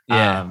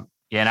 Yeah.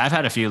 And I've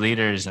had a few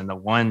leaders, and the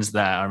ones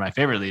that are my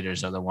favorite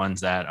leaders are the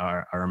ones that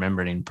are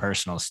remembering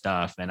personal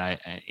stuff. And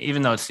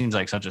even though it seems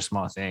like such a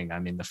small thing, I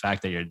mean, the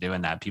fact that you're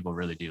doing that, people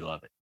really do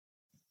love it.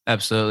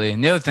 Absolutely.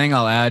 And the other thing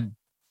I'll add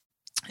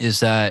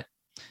is that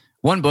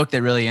one book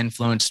that really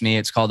influenced me,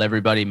 it's called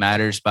Everybody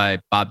Matters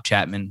by Bob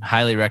Chapman.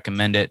 Highly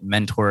recommend it. A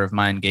mentor of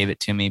mine gave it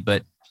to me.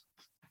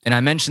 And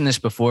I mentioned this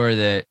before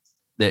that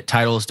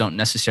titles don't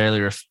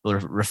necessarily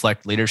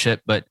reflect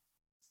leadership, but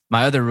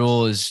my other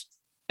rule is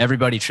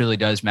everybody truly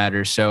does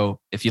matter. So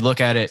if you look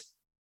at it,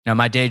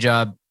 my day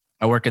job,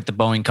 I work at the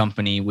Boeing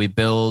company. We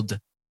build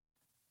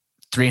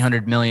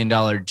 $300 million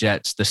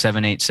jets, the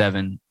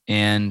 787.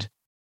 And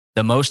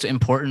the most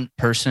important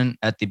person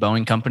at the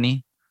Boeing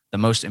company, the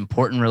most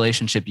important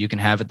relationship you can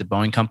have at the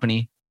Boeing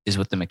company is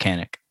with the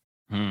mechanic.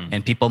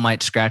 And people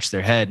might scratch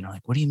their head and are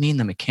like, what do you mean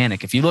the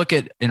mechanic? If you look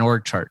at an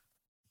org chart,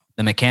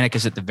 the mechanic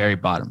is at the very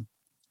bottom.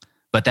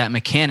 But that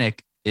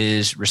mechanic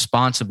is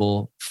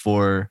responsible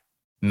for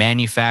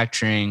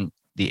manufacturing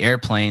the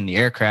airplane, the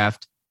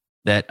aircraft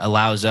that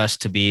allows us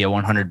to be a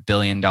 $100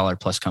 billion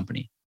plus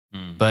company.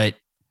 But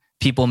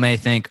people may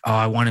think, oh,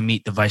 I want to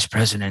meet the vice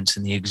presidents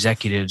and the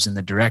executives and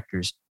the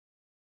directors,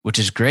 which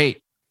is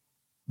great.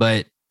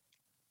 But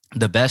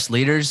the best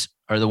leaders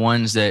are the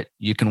ones that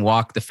you can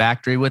walk the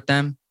factory with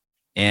them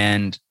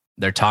and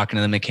they're talking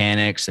to the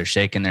mechanics, they're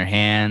shaking their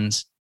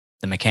hands.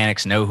 The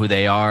mechanics know who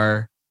they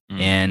are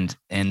and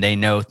they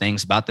know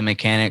things about the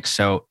mechanics.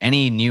 So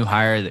any new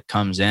hire that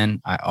comes in,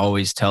 I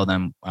always tell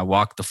them, I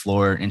walk the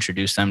floor,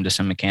 introduce them to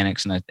some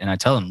mechanics. And I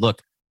tell them,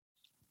 look,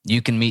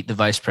 you can meet the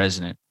vice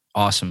president.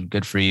 Awesome.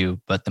 Good for you.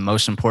 But the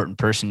most important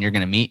person you're going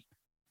to meet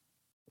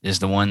is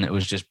the one that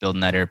was just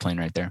building that airplane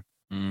right there.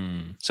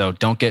 So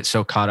don't get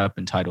so caught up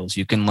in titles.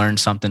 You can learn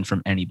something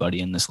from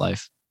anybody in this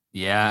life.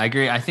 Yeah, I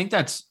agree. I think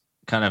that's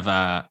kind of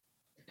a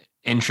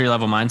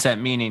entry-level mindset,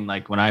 meaning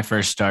like when I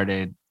first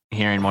started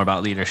hearing more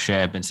about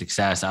leadership and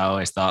success, I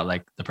always thought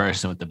like the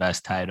person with the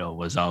best title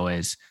was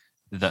always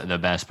the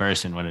best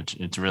person, when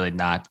it's really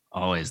not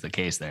always the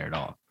case there at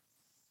all.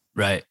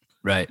 Right.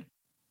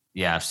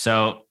 Yeah.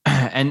 So,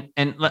 and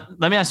let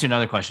me ask you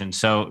another question.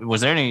 So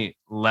was there any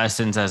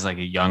lessons as like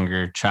a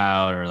younger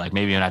child, or like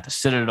maybe even at the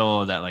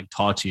Citadel, that like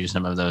taught you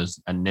some of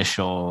those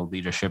initial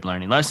leadership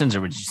learning lessons?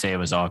 Or would you say it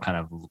was all kind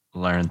of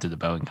learned through the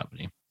Boeing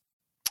company?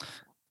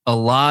 A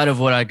lot of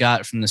what I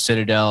got from the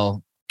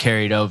Citadel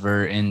carried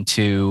over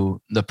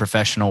into the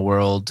professional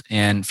world.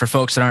 And for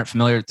folks that aren't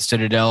familiar with the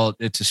Citadel,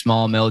 it's a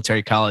small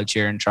military college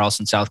here in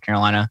Charleston, South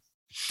Carolina.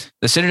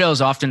 The Citadel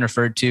is often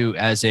referred to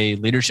as a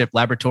leadership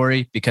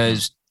laboratory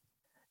because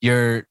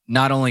you're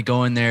not only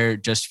going there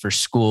just for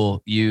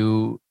school,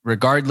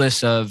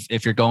 regardless of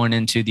if you're going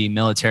into the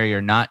military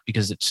or not,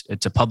 because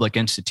it's a public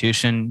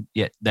institution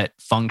yet that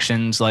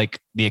functions like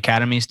the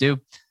academies do.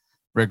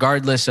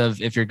 Regardless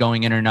of if you're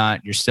going in or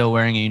not, you're still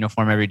wearing a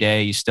uniform every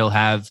day. You still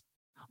have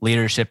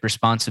leadership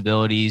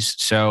responsibilities.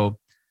 So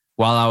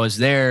while I was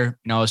there,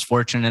 I was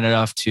fortunate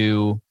enough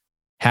to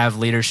have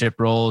leadership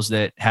roles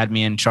that had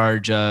me in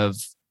charge of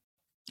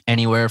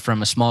anywhere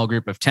from a small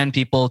group of 10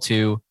 people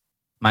to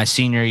my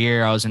senior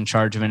year, I was in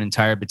charge of an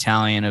entire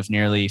battalion of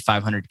nearly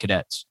 500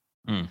 cadets.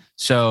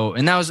 So,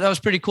 and that was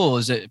pretty cool. It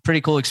was a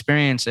pretty cool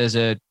experience as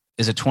a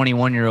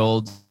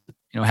 21-year-old,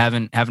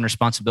 having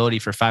responsibility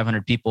for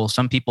 500 people.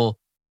 Some people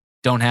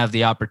don't have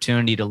the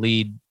opportunity to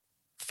lead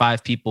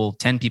 5 people,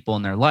 10 people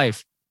in their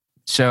life.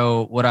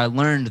 So what I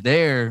learned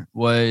there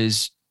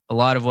was a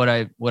lot of what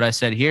I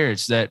said here.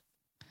 It's that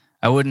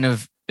I wouldn't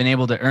have been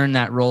able to earn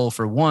that role,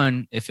 for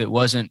one, if it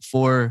wasn't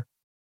for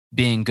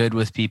being good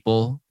with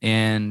people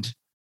and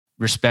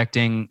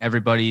respecting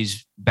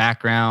everybody's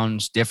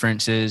backgrounds,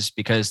 differences,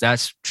 because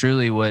that's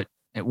truly one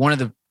of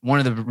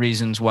the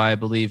reasons why I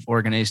believe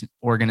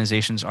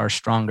organizations are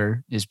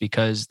stronger is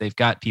because they've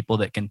got people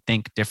that can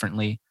think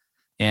differently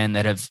and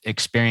that have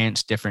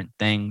experienced different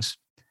things.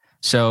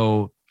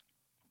 So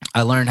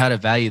I learned how to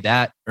value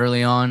that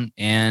early on,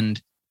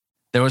 and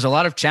there was a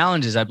lot of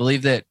challenges. I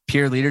believe that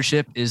peer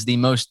leadership is the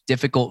most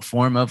difficult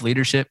form of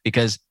leadership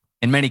because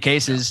in many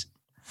cases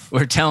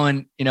you're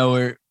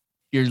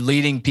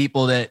leading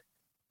people that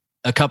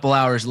a couple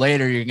hours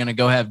later you're going to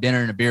go have dinner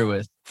and a beer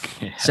with.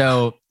 Yeah.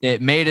 So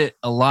it made it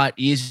a lot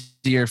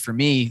easier for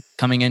me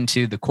coming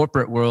into the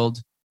corporate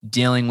world,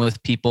 dealing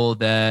with people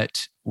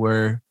that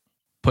were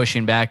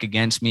pushing back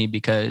against me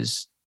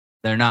because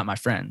they're not my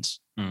friends.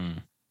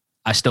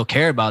 I still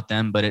care about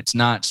them, but it's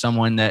not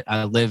someone that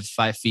I live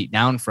 5 feet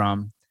down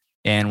from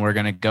and we're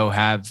going to go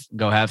have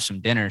some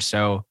dinner.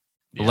 So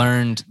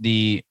learned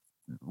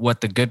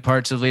what the good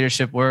parts of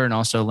leadership were, and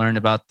also learned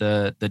about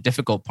the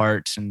difficult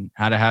parts and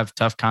how to have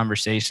tough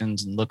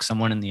conversations and look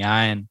someone in the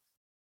eye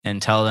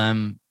and tell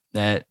them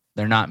that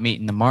they're not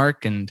meeting the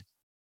mark, and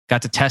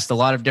got to test a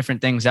lot of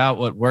different things out,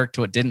 what worked,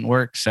 what didn't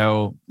work.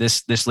 So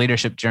this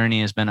leadership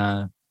journey has been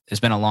a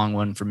long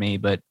one for me,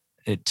 but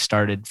it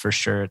started for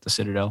sure at the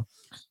Citadel.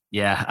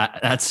 Yeah,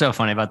 that's so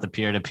funny about the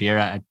peer-to-peer.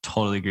 I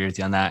totally agree with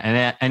you on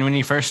that. And when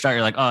you first start,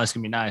 you're like, oh, it's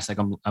gonna be nice. Like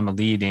I'm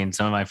leading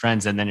some of my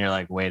friends, and then you're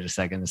like, wait a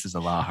second, this is a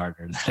lot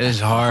harder. It is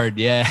hard,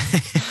 yeah.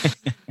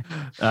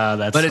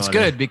 But it's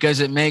good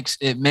because it makes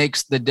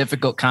the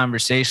difficult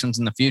conversations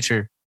in the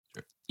future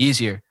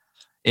easier,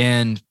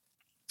 and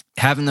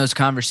having those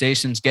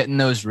conversations, getting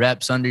those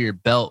reps under your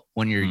belt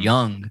when you're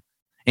young,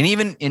 and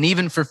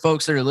even for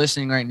folks that are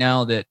listening right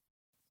now that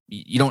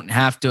you don't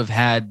have to have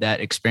had that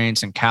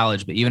experience in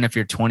college, but even if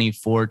you're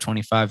 24,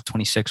 25,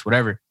 26,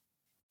 whatever,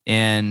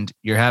 and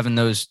you're having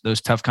those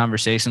tough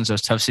conversations,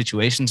 those tough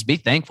situations, be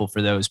thankful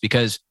for those,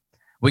 because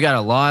we got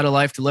a lot of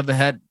life to live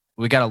ahead.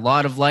 We got a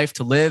lot of life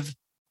to live.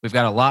 We've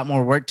got a lot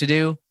more work to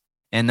do.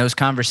 And those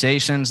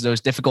conversations, those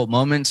difficult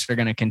moments are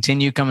going to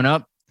continue coming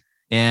up.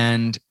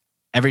 And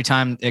every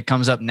time it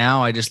comes up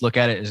now, I just look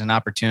at it as an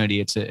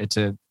opportunity. It's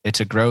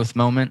a growth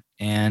moment,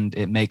 and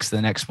it makes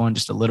the next one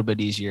just a little bit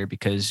easier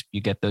because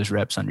you get those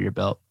reps under your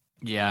belt.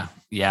 Yeah.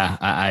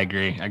 I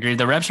agree.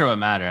 The reps are what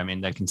matter. I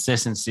mean, the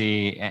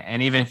consistency,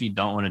 and even if you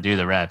don't want to do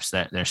the reps,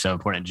 that they're so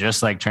important,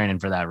 just like training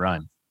for that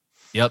run.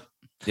 Yep.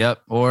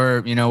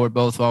 Or, we're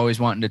both always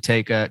wanting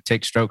to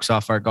take strokes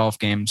off our golf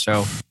game.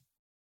 So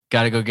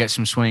got to go get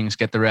some swings,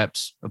 get the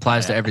reps.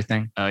 Applies to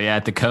everything. Oh yeah.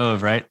 At the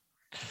Cove, right?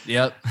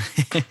 Yep.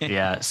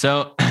 Yeah.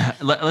 So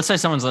let's say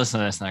someone's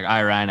listening to this and like, all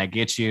right, Ryan, I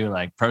get you.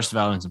 Like,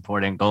 personal development's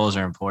important. Goals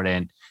are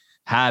important.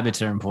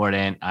 Habits are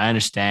important. I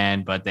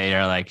understand, but they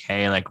are like,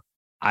 hey, like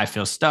I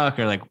feel stuck,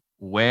 or like,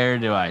 where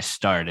do I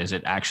start? Is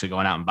it actually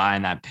going out and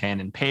buying that pen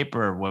and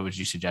paper, or what would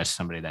you suggest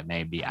somebody that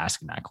may be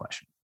asking that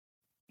question?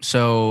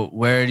 So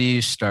where do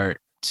you start?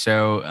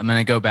 So I'm going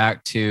to go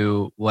back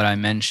to what I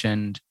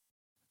mentioned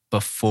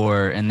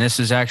before. And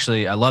this is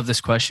actually, I love this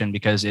question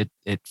because it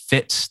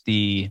fits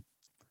the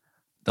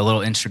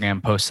little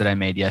Instagram post that I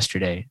made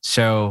yesterday.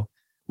 So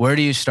where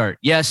do you start?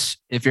 Yes,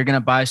 if you're going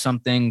to buy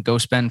something, go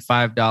spend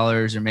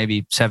 $5 or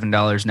maybe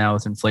 $7 now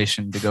with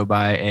inflation to go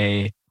buy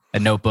a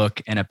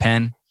notebook and a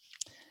pen.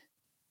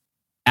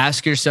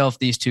 Ask yourself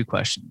these 2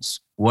 questions.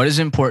 What is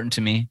important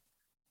to me?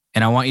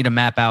 And I want you to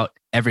map out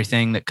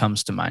everything that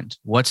comes to mind.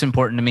 What's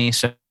important to me?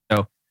 So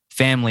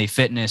family,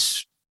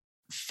 fitness,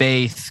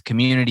 faith,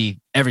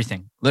 community,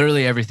 everything,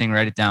 literally everything,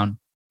 write it down.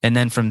 And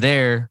then from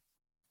there,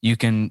 you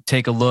can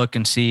take a look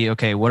and see,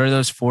 okay, what are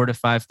those 4 to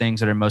 5 things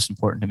that are most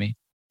important to me?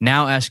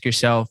 Now ask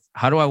yourself,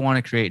 how do I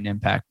want to create an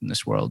impact in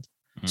this world?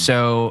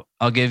 So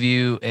I'll give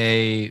you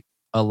a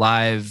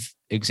live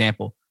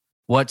example.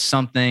 What's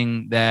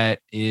something that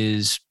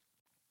is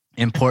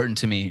important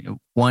to me?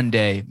 One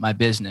day, my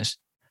business.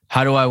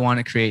 How do I want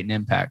to create an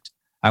impact?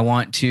 I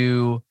want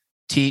to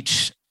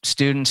teach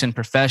students and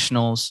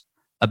professionals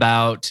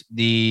about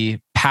the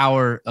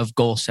power of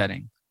goal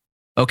setting.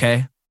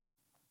 Okay,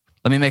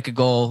 let me make a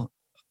goal.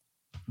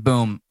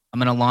 boom, I'm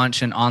going to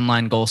launch an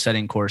online goal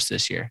setting course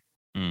this year.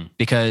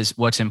 Because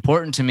what's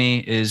important to me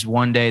is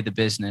one day the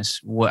business.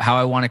 How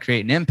I want to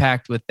create an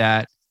impact with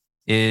that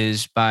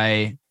is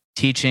by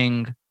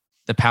teaching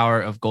the power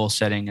of goal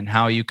setting and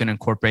how you can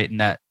incorporate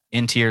that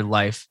into your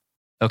life.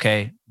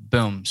 Okay,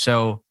 boom.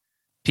 So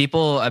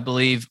people, I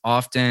believe,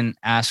 often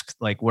ask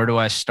like, where do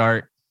I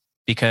start?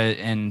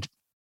 And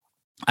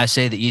I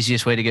say the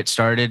easiest way to get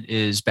started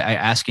is by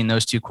asking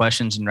those two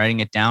questions and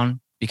writing it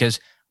down, because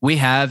we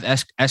have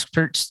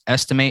experts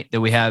estimate that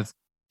we have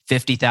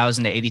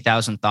 50,000 to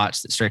 80,000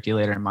 thoughts that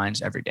circulate our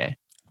minds every day.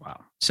 Wow.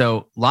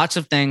 So lots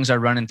of things are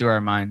running through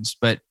our minds,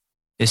 but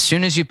as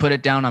soon as you put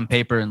it down on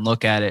paper and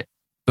look at it,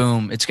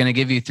 boom, it's going to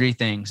give you three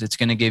things. It's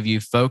going to give you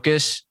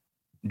focus,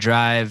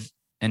 drive,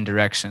 and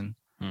direction.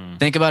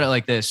 Think about it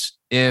like this.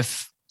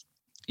 If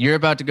you're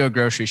about to go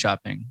grocery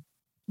shopping,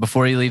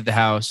 before you leave the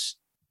house,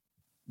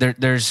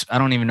 there's, I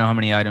don't even know how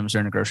many items are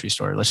in a grocery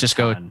store. Let's just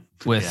go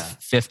with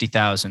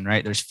 50,000,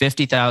 right? There's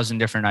 50,000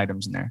 different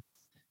items in there.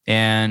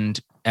 And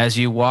as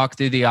you walk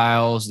through the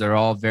aisles, they're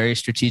all very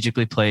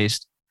strategically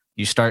placed.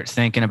 You start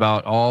thinking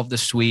about all of the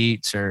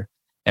sweets or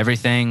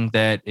everything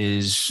that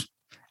is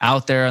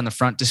out there on the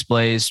front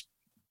displays.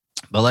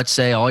 But let's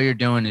say all you're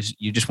doing is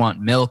you just want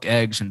milk,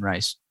 eggs, and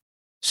rice.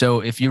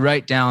 So if you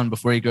write down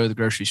before you go to the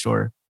grocery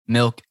store,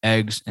 milk,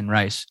 eggs, and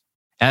rice,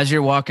 as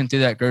you're walking through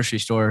that grocery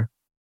store,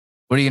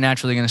 what are you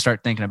naturally going to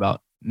start thinking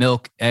about?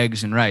 Milk,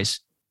 eggs, and rice.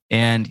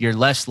 And you're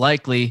less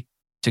likely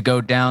to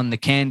go down the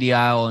candy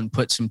aisle and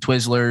put some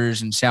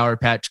Twizzlers and Sour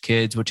Patch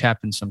Kids, which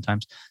happens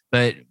sometimes.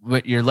 But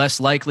you're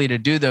less likely to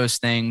do those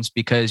things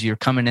because you're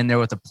coming in there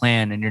with a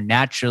plan and you're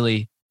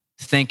naturally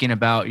thinking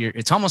about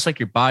it's almost like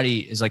your body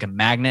is like a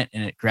magnet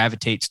and it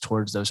gravitates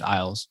towards those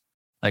aisles.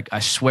 Like,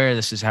 I swear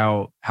this is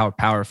how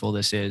powerful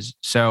this is.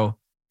 So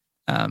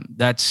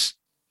that's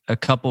a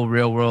couple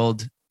real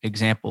world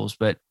examples,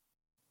 but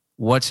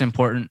what's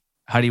important?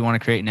 How do you want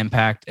to create an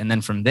impact? And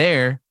then from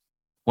there,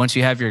 once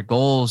you have your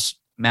goals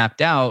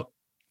mapped out,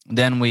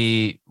 then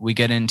we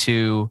get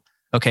into,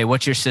 okay,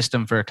 what's your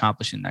system for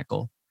accomplishing that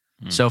goal?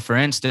 So for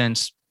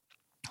instance,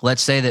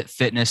 let's say that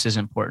fitness is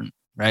important,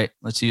 right?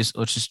 Let's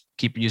just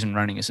keep using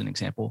running as an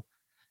example.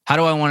 How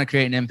do I want to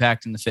create an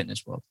impact in the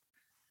fitness world?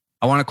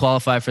 I want to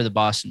qualify for the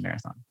Boston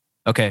Marathon.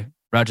 Okay,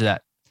 roger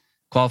that.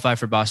 Qualify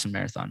for Boston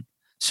Marathon.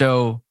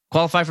 So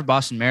qualify for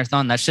Boston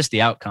Marathon, that's just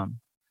the outcome.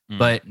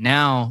 But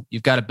now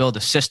you've got to build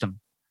a system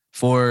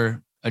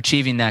for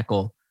achieving that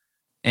goal.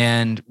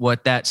 And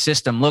what that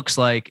system looks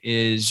like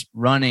is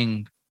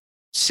running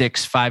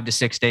 5 to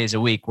 6 days a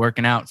week,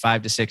 working out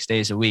 5 to 6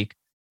 days a week.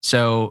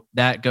 So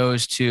that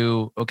goes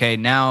to, okay,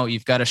 now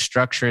you've got to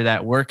structure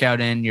that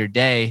workout in your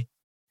day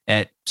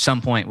at some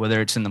point,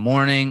 whether it's in the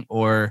morning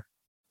or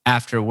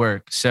after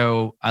work.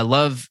 So I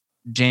love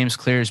James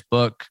Clear's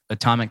book,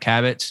 Atomic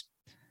Habits.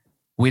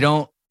 We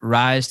don't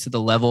rise to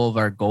the level of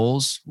our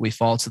goals. We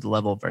fall to the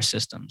level of our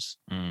systems.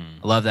 I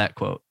love that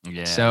quote.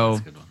 Yeah. So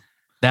that's a good one.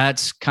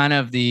 That's kind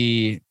of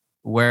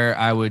where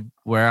I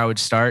would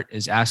start,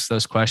 is ask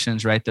those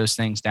questions, write those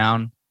things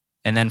down.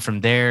 And then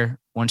from there,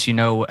 once you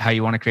know how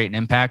you want to create an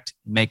impact,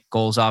 make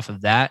goals off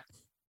of that.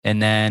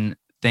 And then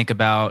think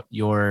about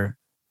the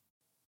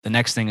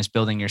next thing is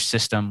building your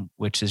system,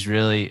 which is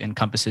really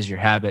encompasses your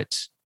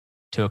habits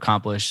to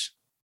accomplish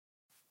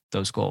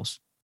those goals.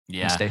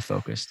 Yeah. And stay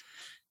focused.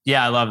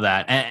 Yeah, I love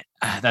that. And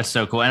that's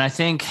so cool. And I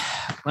think,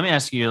 let me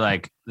ask you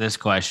like this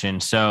question.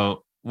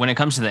 So when it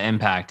comes to the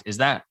impact, is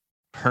that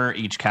per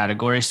each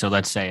category? So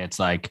let's say it's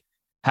like,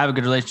 have a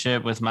good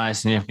relationship with my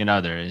significant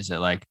other. Is it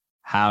like,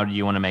 how do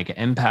you want to make an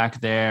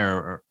impact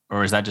there?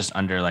 Or is that just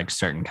under like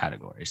certain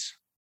categories?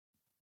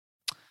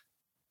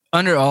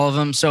 Under all of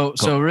them. So, Cool.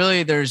 So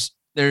really there's,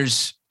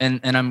 and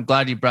I'm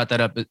glad you brought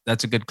that up.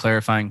 That's a good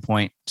clarifying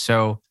point.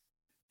 So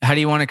how do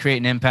you want to create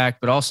an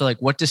impact, but also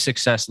like, what does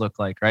success look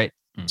like? Right.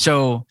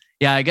 So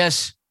yeah, I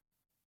guess,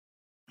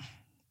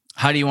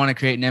 how do you want to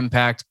create an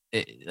impact?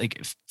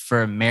 Like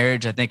for a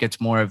marriage, I think it's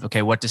more of,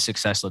 okay, what does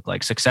success look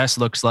like? Success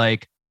looks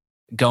like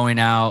going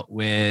out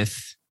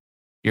with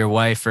your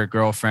wife or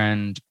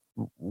girlfriend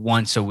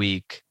once a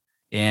week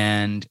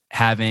and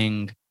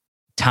having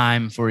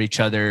time for each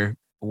other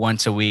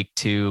once a week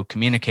to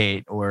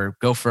communicate or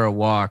go for a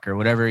walk or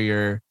whatever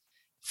your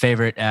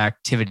favorite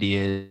activity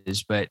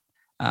is. But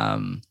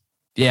I'm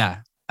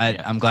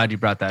glad you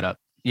brought that up.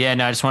 Yeah,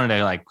 no, I just wanted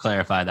to like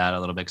clarify that a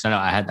little bit because I know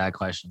I had that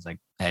question. It's like,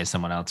 hey,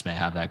 someone else may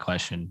have that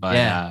question. But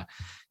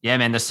yeah,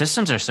 man, the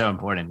systems are so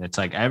important. It's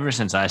like ever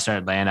since I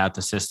started laying out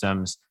the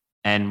systems,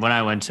 and when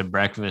I went to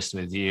breakfast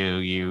with you,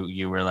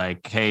 you were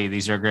like, hey,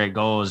 these are great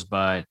goals,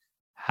 but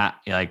what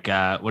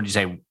did you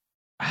say?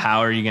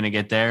 How are you going to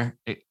get there?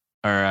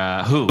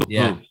 Or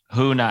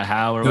who, not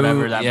how, or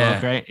whatever that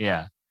book, right?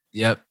 Yeah.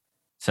 Yep.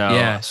 So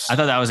yes. I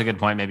thought that was a good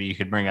point. Maybe you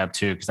could bring up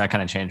too, because that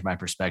kind of changed my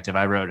perspective.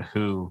 I wrote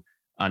who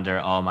under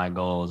all my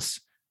goals.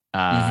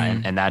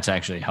 And that's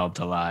actually helped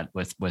a lot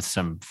with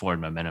some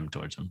forward momentum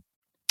towards them.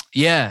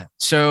 Yeah.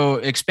 So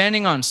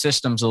expanding on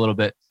systems a little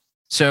bit.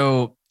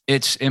 So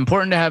it's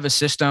important to have a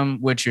system,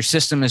 which your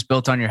system is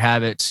built on your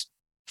habits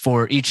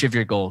for each of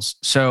your goals.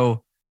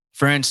 So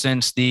For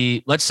instance,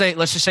 let's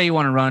just say you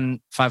want to run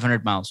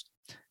 500 miles.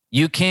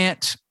 You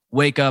can't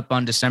wake up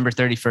on December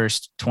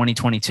 31st,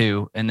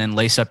 2022, and then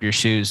lace up your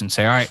shoes and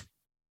say, all right,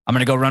 I'm going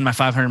to go run my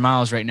 500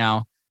 miles right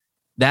now.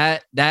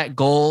 That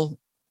goal,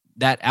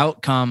 that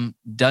outcome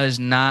does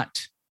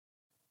not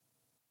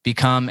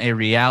become a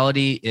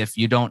reality if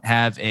you don't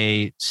have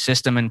a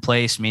system in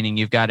place, meaning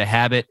you've got a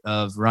habit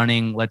of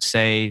running, let's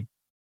say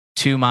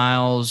 2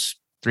 miles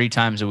 3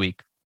 times a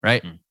week,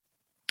 right?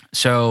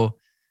 So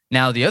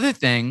now the other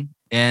thing,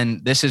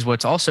 and this is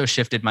what's also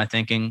shifted my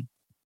thinking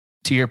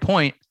to your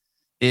point,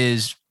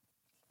 is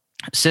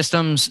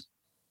systems.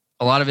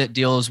 A lot of it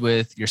deals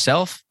with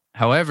yourself.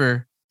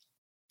 However,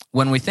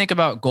 when we think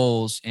about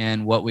goals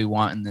and what we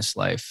want in this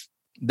life,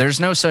 there's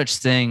no such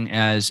thing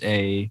as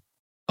a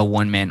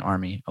one-man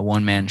army, a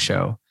one-man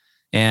show.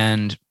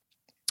 And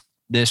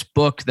this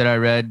book that I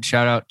read,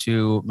 shout out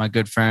to my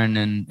good friend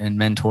and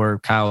mentor,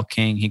 Kyle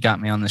King. He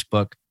got me on this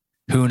book,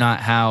 Who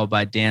Not How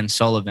by Dan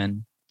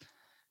Sullivan.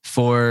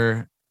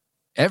 For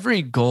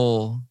every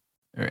goal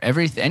or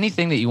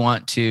anything that you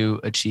want to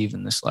achieve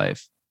in this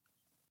life,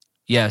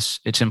 yes,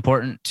 it's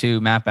important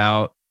to map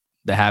out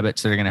the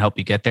habits that are going to help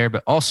you get there,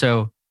 but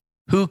also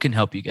who can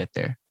help you get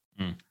there?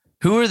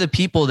 Who are the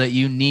people that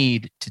you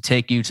need to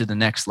take you to the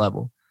next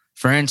level?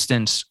 For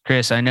instance,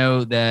 Chris, I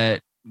know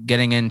that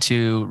getting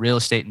into real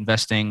estate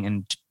investing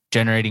and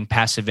generating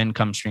passive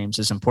income streams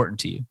is important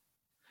to you.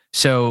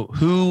 So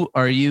who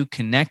are you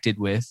connected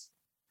with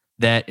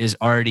that is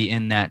already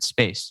in that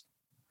space?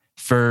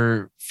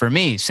 For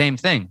me, same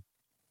thing.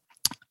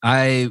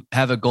 I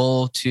have a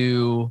goal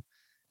to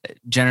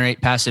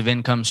generate passive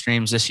income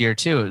streams this year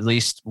too, at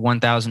least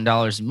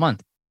 $1,000 a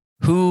month.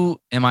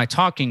 Who am I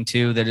talking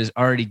to that has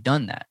already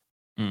done that?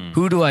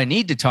 Who do I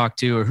need to talk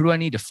to, or who do I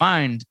need to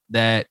find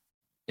that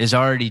is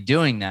already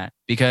doing that?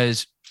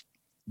 Because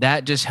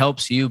that just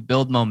helps you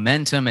build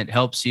momentum. It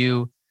helps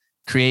you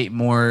create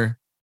more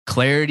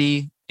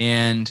clarity.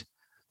 And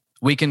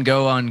we can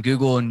go on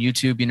Google and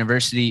YouTube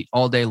University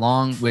all day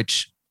long,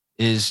 which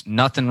is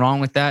nothing wrong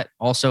with that.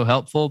 Also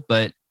helpful.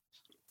 But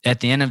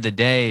at the end of the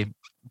day,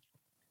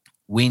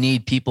 we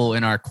need people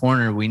in our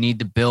corner. We need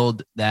to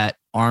build that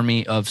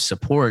army of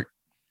support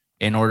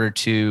in order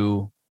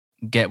to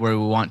get where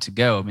we want to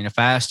go. I mean, if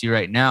I asked you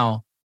right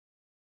now,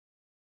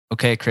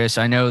 okay, Chris,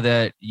 I know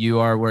that you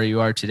are where you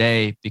are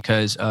today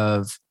because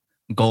of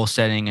goal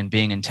setting and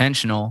being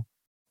intentional,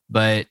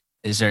 but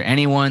is there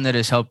anyone that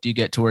has helped you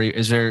get to where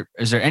is there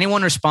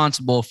anyone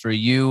responsible for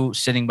you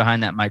sitting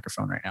behind that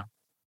microphone right now?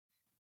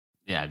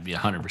 Yeah, it'd be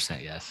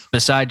 100% yes.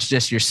 Besides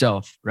just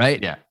yourself, right?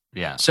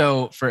 Yeah.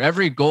 So for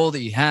every goal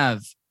that you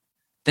have,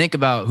 think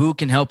about who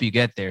can help you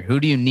get there. Who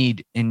do you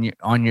need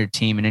on your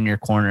team and in your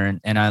corner?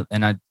 And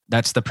I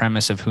that's the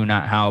premise of Who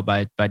Not How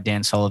by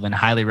Dan Sullivan.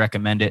 Highly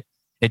recommend it.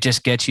 It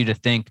just gets you to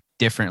think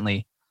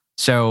differently.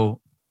 So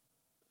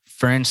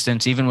for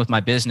instance, even with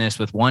my business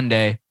with One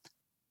Day,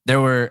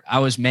 I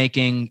was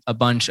making a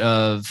bunch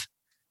of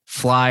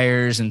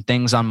flyers and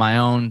things on my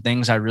own,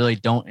 things I really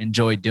don't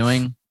enjoy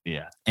doing.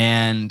 Yeah.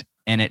 And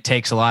it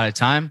takes a lot of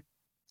time.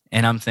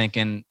 And I'm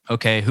thinking,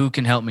 okay, who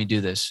can help me do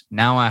this?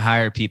 Now I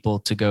hire people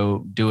to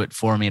go do it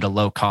for me at a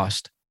low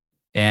cost.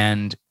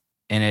 And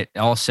it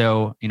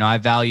also, I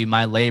value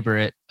my labor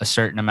at a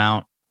certain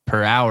amount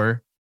per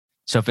hour.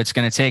 So if it's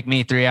going to take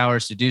me 3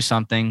 hours to do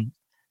something,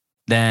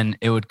 then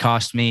it would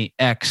cost me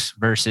X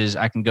versus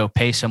I can go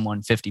pay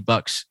someone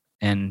 $50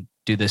 and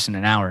do this in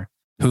an hour.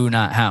 Who,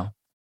 not how.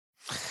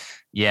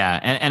 Yeah.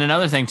 And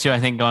another thing too, I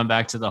think going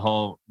back to the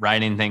whole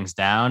writing things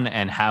down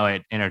and how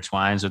it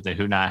intertwines with the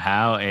who, not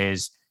how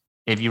is,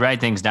 if you write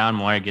things down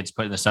more, it gets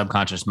put in the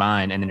subconscious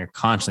mind, and then you're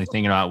constantly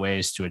thinking about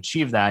ways to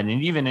achieve that.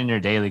 And even in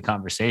your daily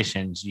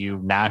conversations, you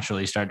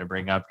naturally start to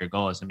bring up your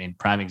goals. I mean,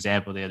 prime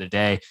example, the other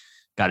day,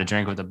 got a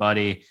drink with a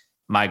buddy.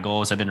 My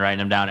goals, I've been writing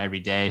them down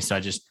every day. So I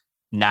just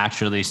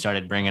naturally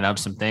started bringing up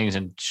some things.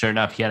 And sure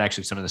enough, he had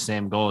actually some of the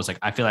same goals. Like,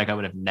 I feel like I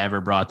would have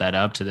never brought that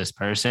up to this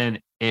person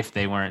if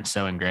they weren't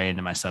so ingrained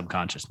in my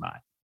subconscious mind.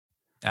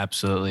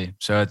 Absolutely.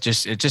 So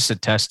it's just a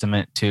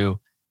testament to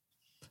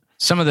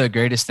some of the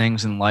greatest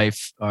things in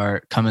life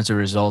come as a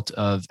result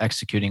of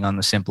executing on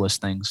the simplest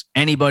things.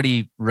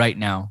 Anybody right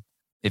now,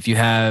 if you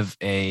have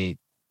a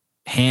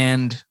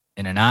hand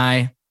and an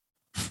eye,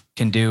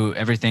 can do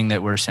everything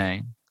that we're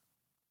saying.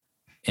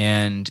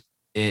 And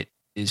it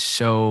is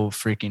so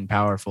freaking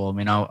powerful. I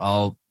mean,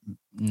 I'll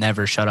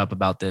never shut up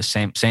about this.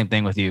 Same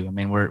thing with you. I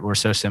mean, we're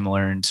so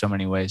similar in so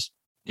many ways.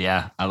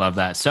 Yeah, I love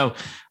that. So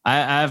I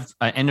have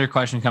an ender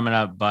question coming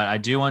up, but I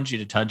do want you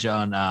to touch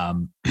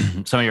on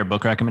some of your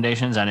book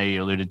recommendations. I know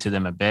you alluded to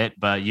them a bit,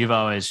 but you've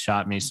always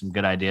shot me some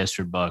good ideas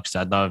for books.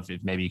 I'd love if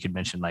maybe you could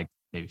mention like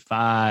maybe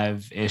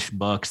 5-ish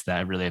books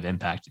that really have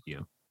impacted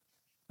you.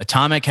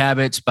 Atomic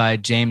Habits by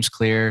James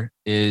Clear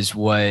is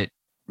what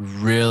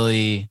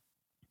really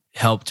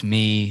helped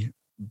me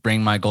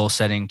bring my goal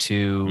setting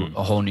to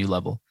a whole new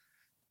level.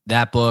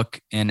 That book,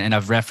 and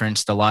I've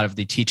referenced a lot of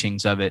the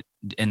teachings of it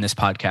in this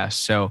podcast.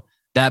 So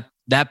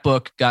that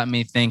book got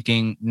me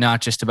thinking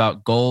not just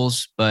about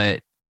goals,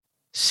 but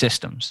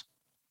systems.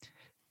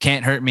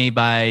 Can't Hurt Me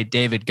by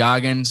David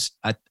Goggins.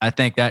 I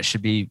think that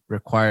should be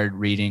required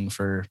reading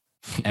for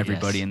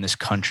everybody Yes. in this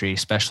country,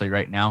 especially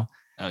right now.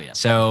 Oh yeah.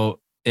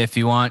 So if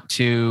you want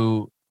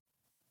to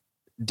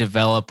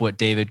develop what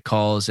David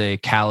calls a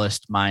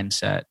calloused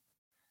mindset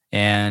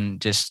and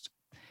just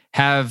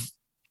have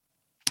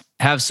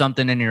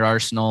something in your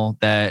arsenal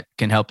that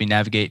can help you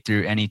navigate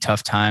through any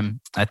tough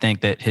time, I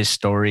think that his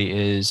story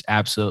is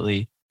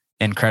absolutely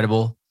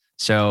incredible.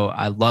 So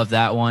I love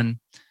that one.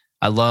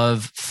 I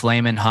love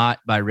Flamin' Hot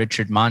by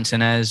Richard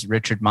Montanez.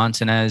 Richard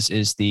Montanez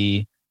is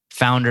the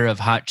founder of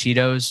Hot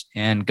Cheetos.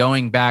 And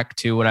going back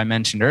to what I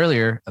mentioned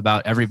earlier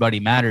about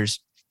Everybody Matters,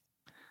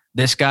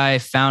 this guy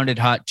founded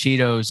Hot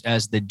Cheetos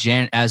as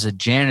a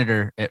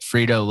janitor at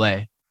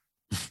Frito-Lay.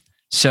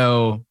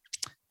 So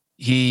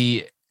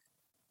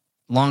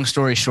long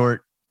story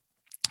short,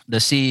 the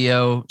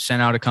CEO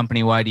sent out a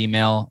company-wide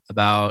email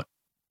about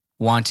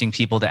wanting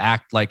people to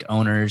act like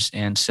owners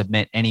and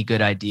submit any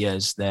good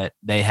ideas that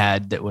they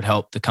had that would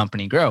help the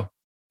company grow.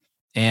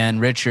 And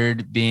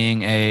Richard,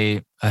 being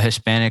a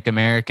Hispanic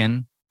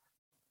American,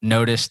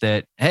 noticed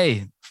that,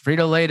 hey,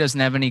 Frito-Lay doesn't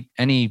have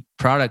any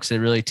products that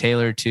really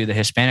tailor to the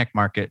Hispanic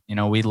market. You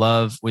know, we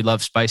love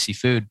spicy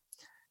food.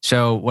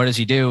 So what does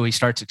he do? He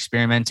starts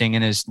experimenting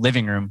in his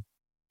living room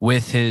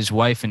with his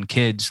wife and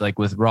kids, like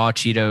with raw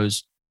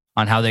Cheetos,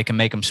 on how they can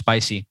make them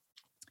spicy.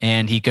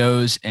 And he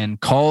goes and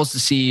calls the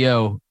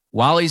CEO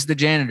while he's the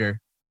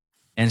janitor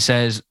and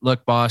says,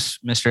 look, boss,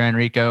 Mr.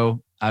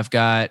 Enrico, I've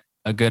got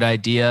a good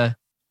idea.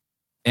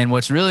 And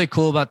what's really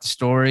cool about the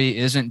story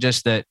isn't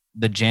just that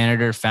the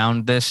janitor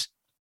found this,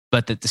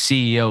 but that the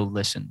CEO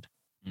listened.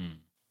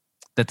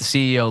 That the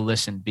CEO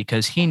listened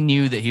because he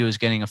knew that he was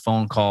getting a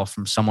phone call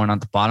from someone at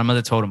the bottom of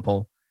the totem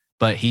pole,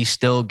 but he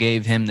still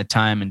gave him the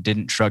time and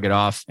didn't shrug it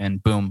off.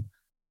 And boom,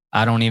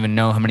 I don't even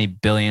know how many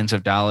billions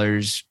of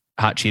dollars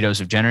Hot Cheetos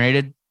have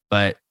generated,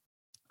 but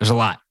there's a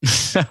lot.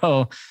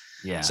 So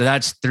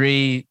that's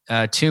three.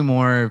 Two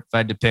more. If I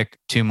had to pick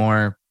two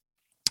more,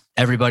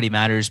 Everybody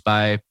Matters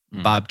by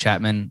Bob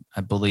Chapman.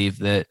 I believe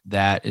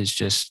that is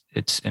just,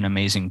 it's an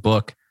amazing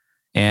book.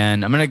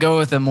 And I'm going to go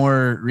with a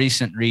more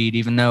recent read,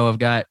 even though I've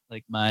got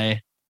like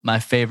my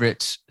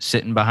favorites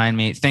sitting behind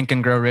me. Think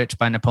and Grow Rich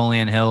by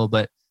Napoleon Hill.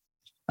 But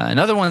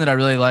another one that I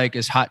really like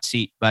is Hot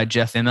Seat by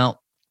Jeff Immelt.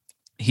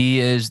 He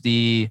is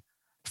the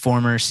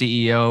former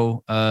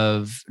CEO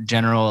of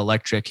General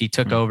Electric. He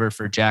took over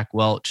for Jack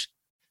Welch.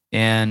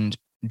 And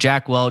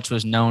Jack Welch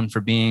was known for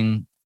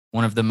being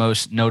one of the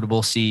most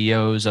notable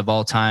CEOs of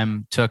all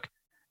time, took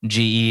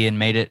GE and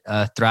made it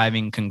a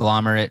thriving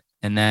conglomerate.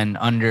 And then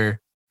under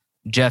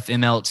Jeff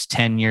Immelt's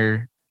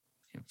tenure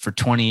for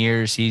 20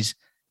 years, he's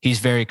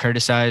very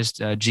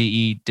criticized.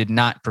 GE did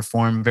not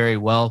perform very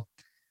well.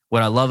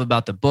 What I love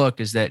about the book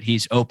is that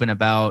he's open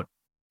about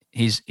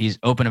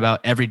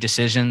every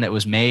decision that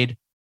was made.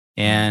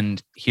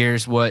 And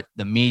here's what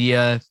the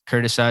media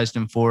criticized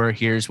him for.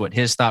 Here's what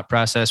his thought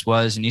process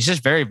was. And he's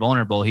just very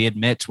vulnerable. He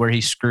admits where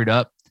he screwed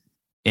up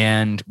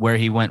and where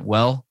he went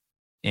well.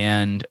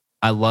 And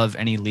I love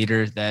any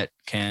leader that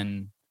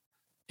can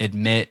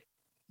admit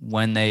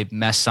when they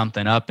mess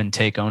something up and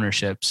take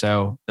ownership.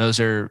 So those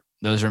are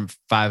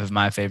five of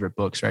my favorite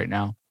books right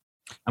now.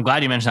 I'm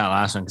glad you mentioned that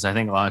last one because I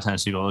think a lot of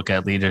times people look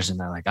at leaders and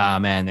they're like, "Oh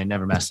man, they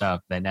never mess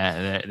up. They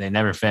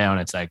never fail."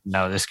 And it's like,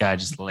 no, this guy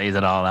just lays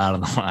it all out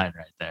on the line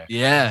right there.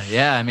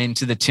 Yeah. I mean,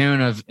 to the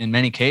tune of, in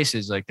many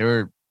cases, like there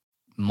were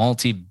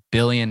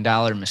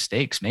multi-billion-dollar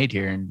mistakes made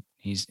here, and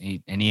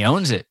he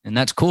owns it, and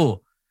that's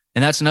cool.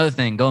 And that's another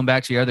thing. Going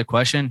back to your other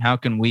question, how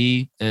can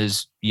we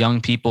as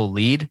young people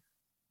lead?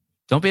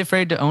 Don't be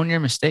afraid to own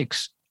your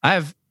mistakes.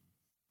 I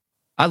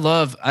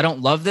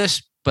don't love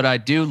this, but I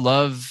do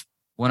love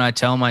when I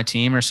tell my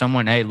team or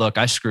someone, hey, look,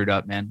 I screwed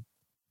up, man.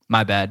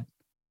 My bad.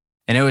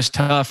 And it was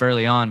tough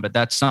early on, but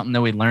that's something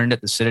that we learned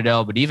at the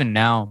Citadel. But even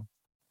now,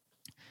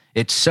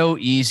 it's so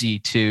easy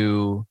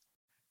to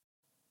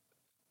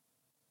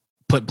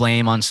put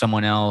blame on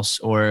someone else.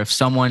 Or if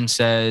someone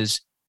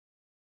says,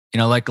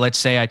 like, let's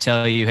say I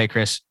tell you, hey,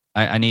 Chris,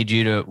 I need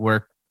you to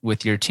work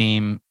with your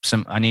team.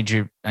 I need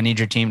your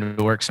team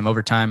to work some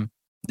overtime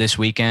this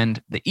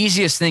weekend. The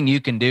easiest thing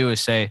you can do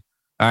is say,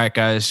 all right,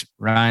 guys,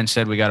 Ryan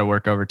said we got to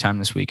work overtime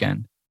this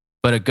weekend.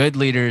 But a good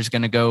leader is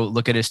going to go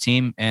look at his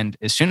team. And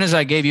as soon as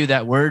I gave you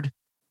that word,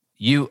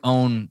 you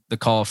own the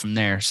call from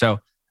there. So, all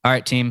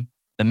right, team,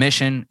 the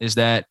mission is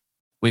that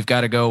we've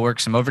got to go work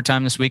some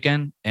overtime this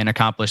weekend and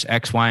accomplish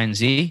X, Y, and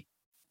Z.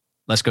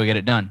 Let's go get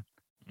it done.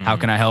 Mm-hmm. How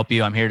can I help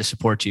you? I'm here to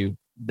support you.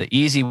 The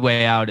easy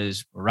way out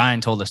is Ryan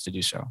told us to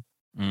do so.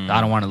 I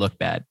don't want to look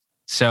bad.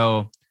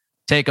 So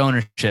take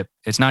ownership.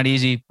 It's not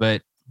easy,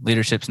 but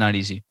leadership's not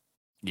easy.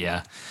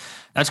 Yeah.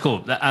 That's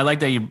cool. I like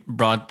that you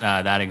brought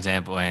that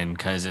example in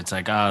because it's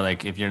like, oh,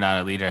 like if you're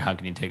not a leader, how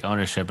can you take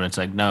ownership? And it's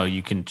like, no,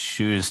 you can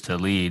choose to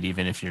lead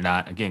even if you're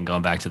not, again,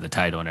 going back to the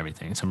title and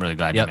everything. So I'm really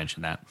glad you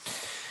mentioned that.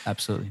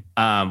 Absolutely.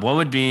 What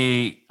would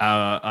be,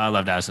 I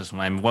love to ask this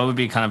one. What would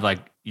be kind of like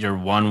your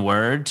one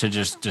word to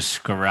just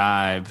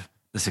describe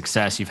the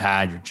success you've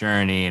had, your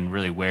journey, and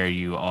really where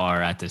you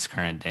are at this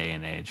current day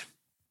and age?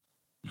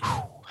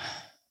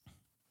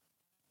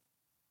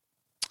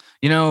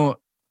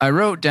 I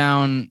wrote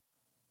down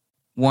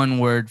one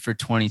word for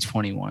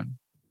 2021,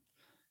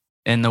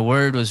 and the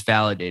word was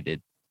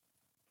validated.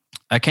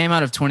 I came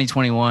out of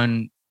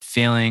 2021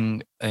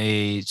 feeling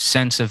a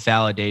sense of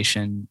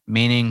validation,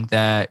 meaning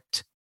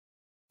that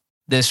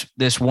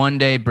this one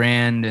day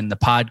brand and the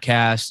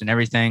podcast and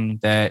everything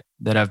that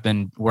I've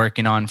been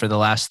working on for the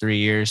last 3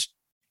 years,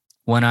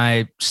 when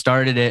I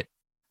started it,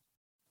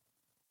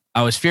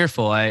 I was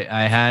fearful. I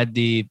had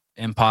the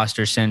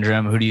imposter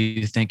syndrome. Who do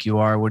you think you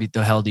are? What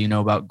the hell do you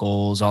know about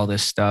goals? All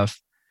this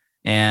stuff.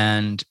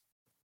 And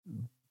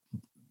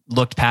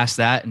looked past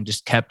that and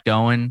just kept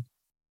going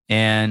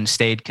and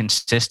stayed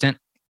consistent.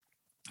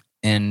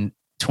 And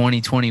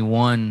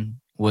 2021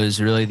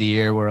 was really the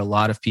year where a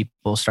lot of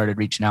people started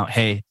reaching out.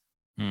 Hey,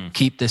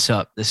 keep this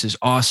up. This is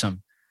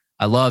awesome.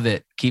 I love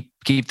it. Keep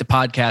the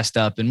podcast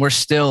up. And we're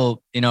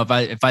still,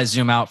 if I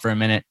zoom out for a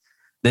minute,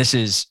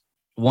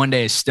 one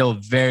day is still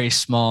very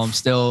small. I'm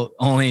still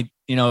only,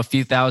 a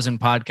few thousand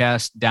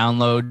podcast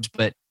downloads,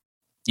 but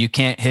you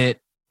can't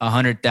hit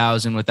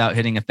 100,000 without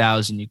hitting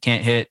 1,000. You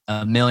can't hit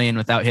 1 million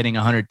without hitting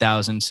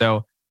 100,000.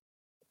 So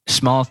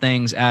small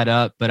things add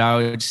up, but I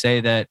would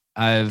say that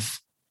I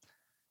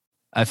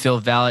feel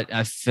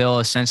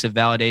a sense of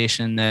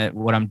validation that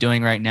what I'm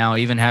doing right now,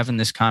 even having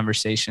this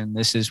conversation,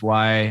 this is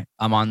why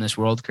I'm on this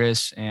world,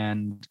 Chris.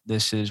 And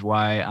this is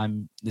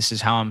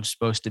how I'm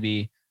supposed to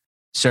be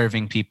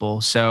serving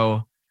people.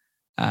 So,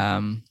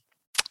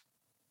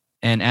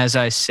 and as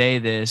I say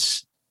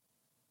this,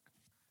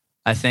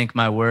 I think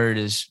my word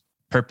is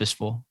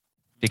purposeful,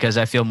 because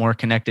I feel more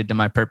connected to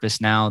my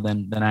purpose now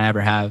than I ever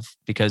have,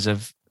 because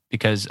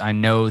I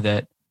know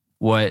that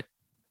what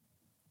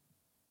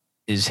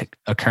is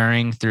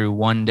occurring through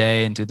one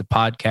day and through the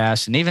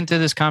podcast and even through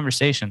this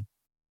conversation,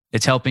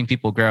 it's helping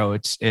people grow.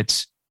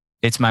 It's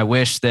my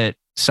wish that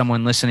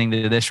someone listening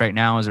to this right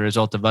now, as a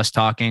result of us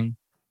talking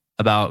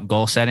about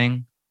goal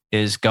setting,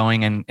 is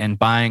going and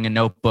buying a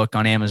notebook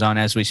on Amazon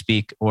as we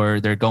speak, or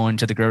they're going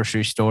to the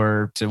grocery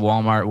store, to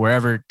Walmart,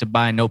 wherever, to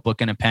buy a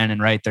notebook and a pen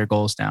and write their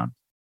goals down.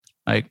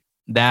 Like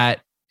that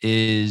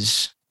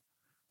to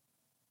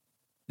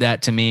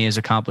me is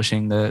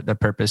accomplishing the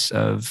purpose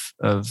of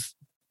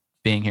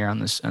being here on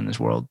this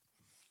world.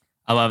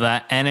 I love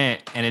that. And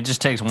it just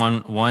takes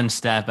one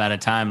step at a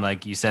time.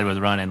 Like you said, with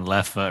running,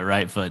 left foot,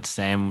 right foot,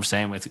 same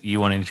with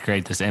you wanting to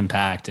create this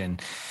impact and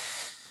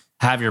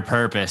have your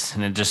purpose.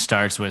 And it just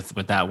starts with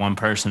that one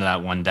person,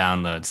 that one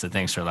download. So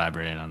thanks for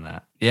elaborating on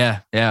that.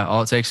 Yeah.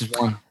 All it takes is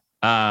one.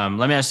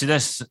 Let me ask you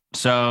this.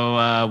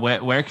 So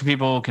where can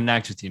people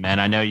connect with you, man?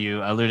 I know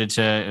you alluded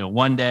to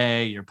One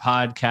Day, your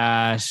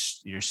podcast,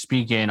 you're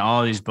speaking,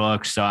 all these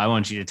books. So I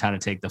want you to kind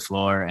of take the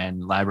floor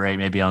and elaborate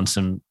maybe on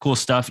some cool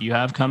stuff you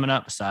have coming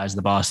up besides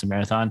the Boston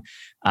Marathon,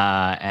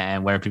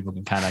 and where people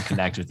can kind of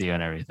connect with you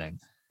and everything.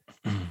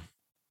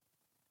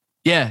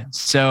 Yeah.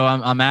 So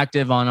I'm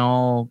active on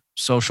all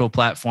social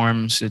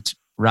platforms. It's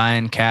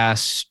Ryan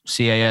Cass,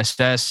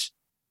 CASS.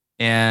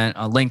 And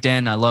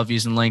LinkedIn, I love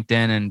using LinkedIn.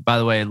 And by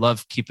the way, I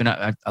love keeping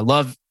up. I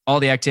love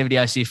all the activity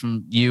I see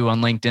from you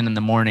on LinkedIn in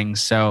the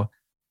mornings. So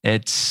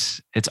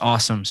it's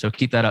awesome. So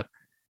keep that up.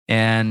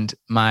 And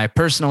my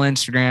personal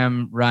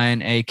Instagram,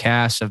 Ryan A.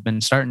 Cass, I've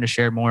been starting to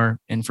share more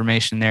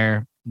information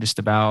there just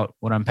about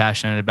what I'm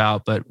passionate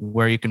about. But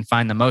where you can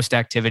find the most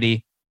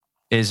activity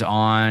is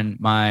on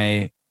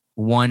my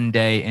One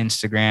Day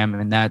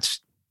Instagram. And that's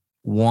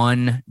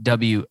 1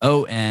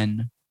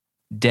 WON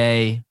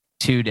day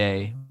 2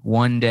 day,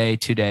 1 day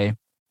 2 day.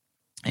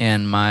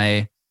 And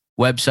my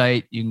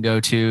website, you can go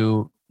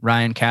to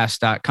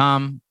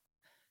ryancass.com.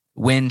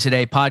 Win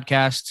Today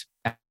podcast,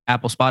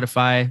 Apple,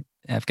 Spotify.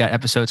 I've got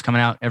episodes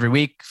coming out every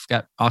week. I've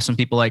got awesome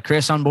people like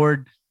Chris on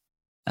board.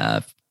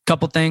 A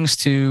couple things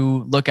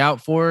to look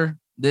out for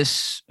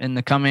this in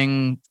the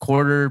coming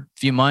quarter,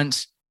 few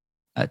months.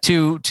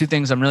 Two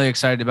things I'm really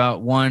excited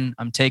about. One,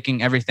 I'm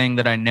taking everything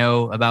that I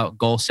know about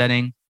goal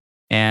setting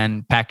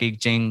and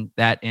packaging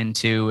that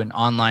into an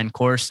online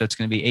course. So it's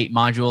going to be 8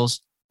 modules,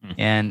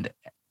 and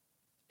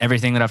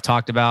everything that I've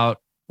talked about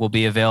will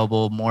be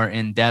available more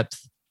in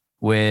depth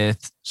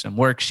with some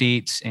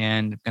worksheets,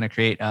 and going to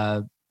create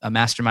a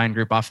mastermind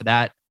group off of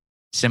that,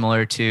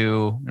 similar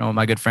to what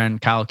my good friend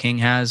Kyle King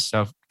has.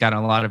 So I've gotten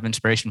a lot of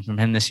inspiration from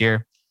him this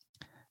year.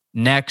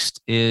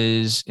 Next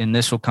is, and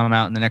this will come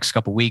out in the next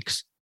couple of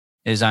weeks,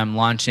 is I'm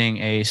launching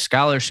a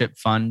scholarship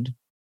fund.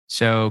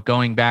 So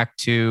going back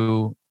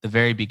to the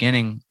very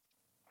beginning,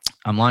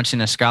 I'm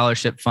launching a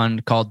scholarship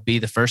fund called Be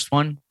the First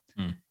One.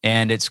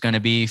 And it's going to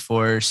be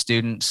for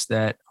students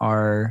that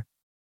are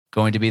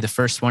going to be the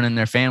first one in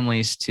their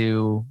families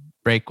to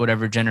break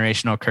whatever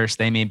generational curse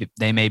they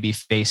may be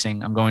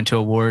facing. I'm going to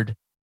award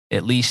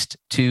at least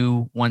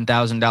 2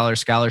 $1,000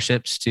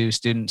 scholarships to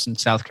students in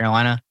South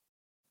Carolina.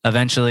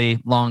 Eventually,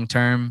 long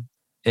term,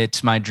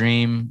 it's my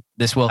dream.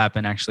 This will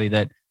happen actually,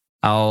 that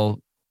I'll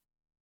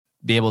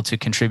be able to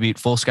contribute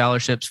full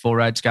scholarships, full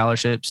ride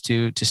scholarships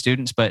to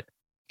students, but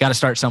got to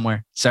start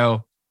somewhere.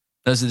 So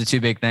those are the 2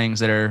 big things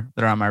that are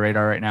on my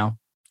radar right now.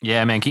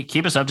 Yeah, man,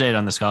 keep us updated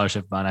on the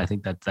scholarship fund. I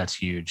think that's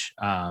huge.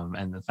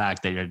 And the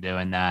fact that you're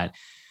doing that,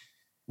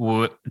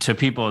 to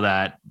people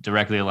that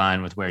directly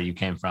align with where you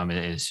came from,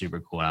 it is super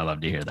cool. I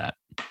love to hear that.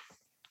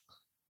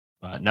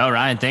 But no,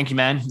 Ryan, thank you,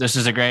 man. This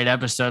is a great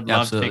episode.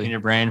 Love picking your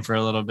brain for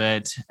a little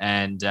bit.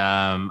 And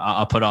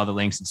I'll put all the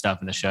links and stuff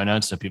in the show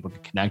notes so people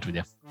can connect with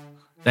you.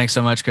 Thanks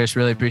so much, Chris.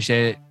 Really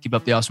appreciate it. Keep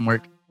up the awesome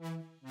work.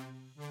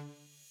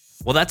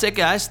 Well, that's it,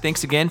 guys.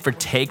 Thanks again for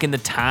taking the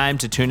time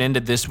to tune into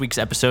this week's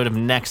episode of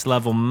Next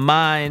Level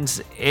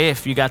Minds.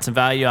 If you got some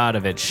value out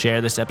of it,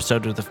 share this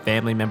episode with a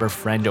family member,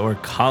 friend, or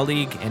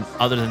colleague. And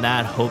other than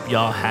that, hope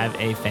y'all have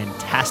a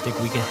fantastic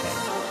week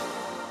ahead.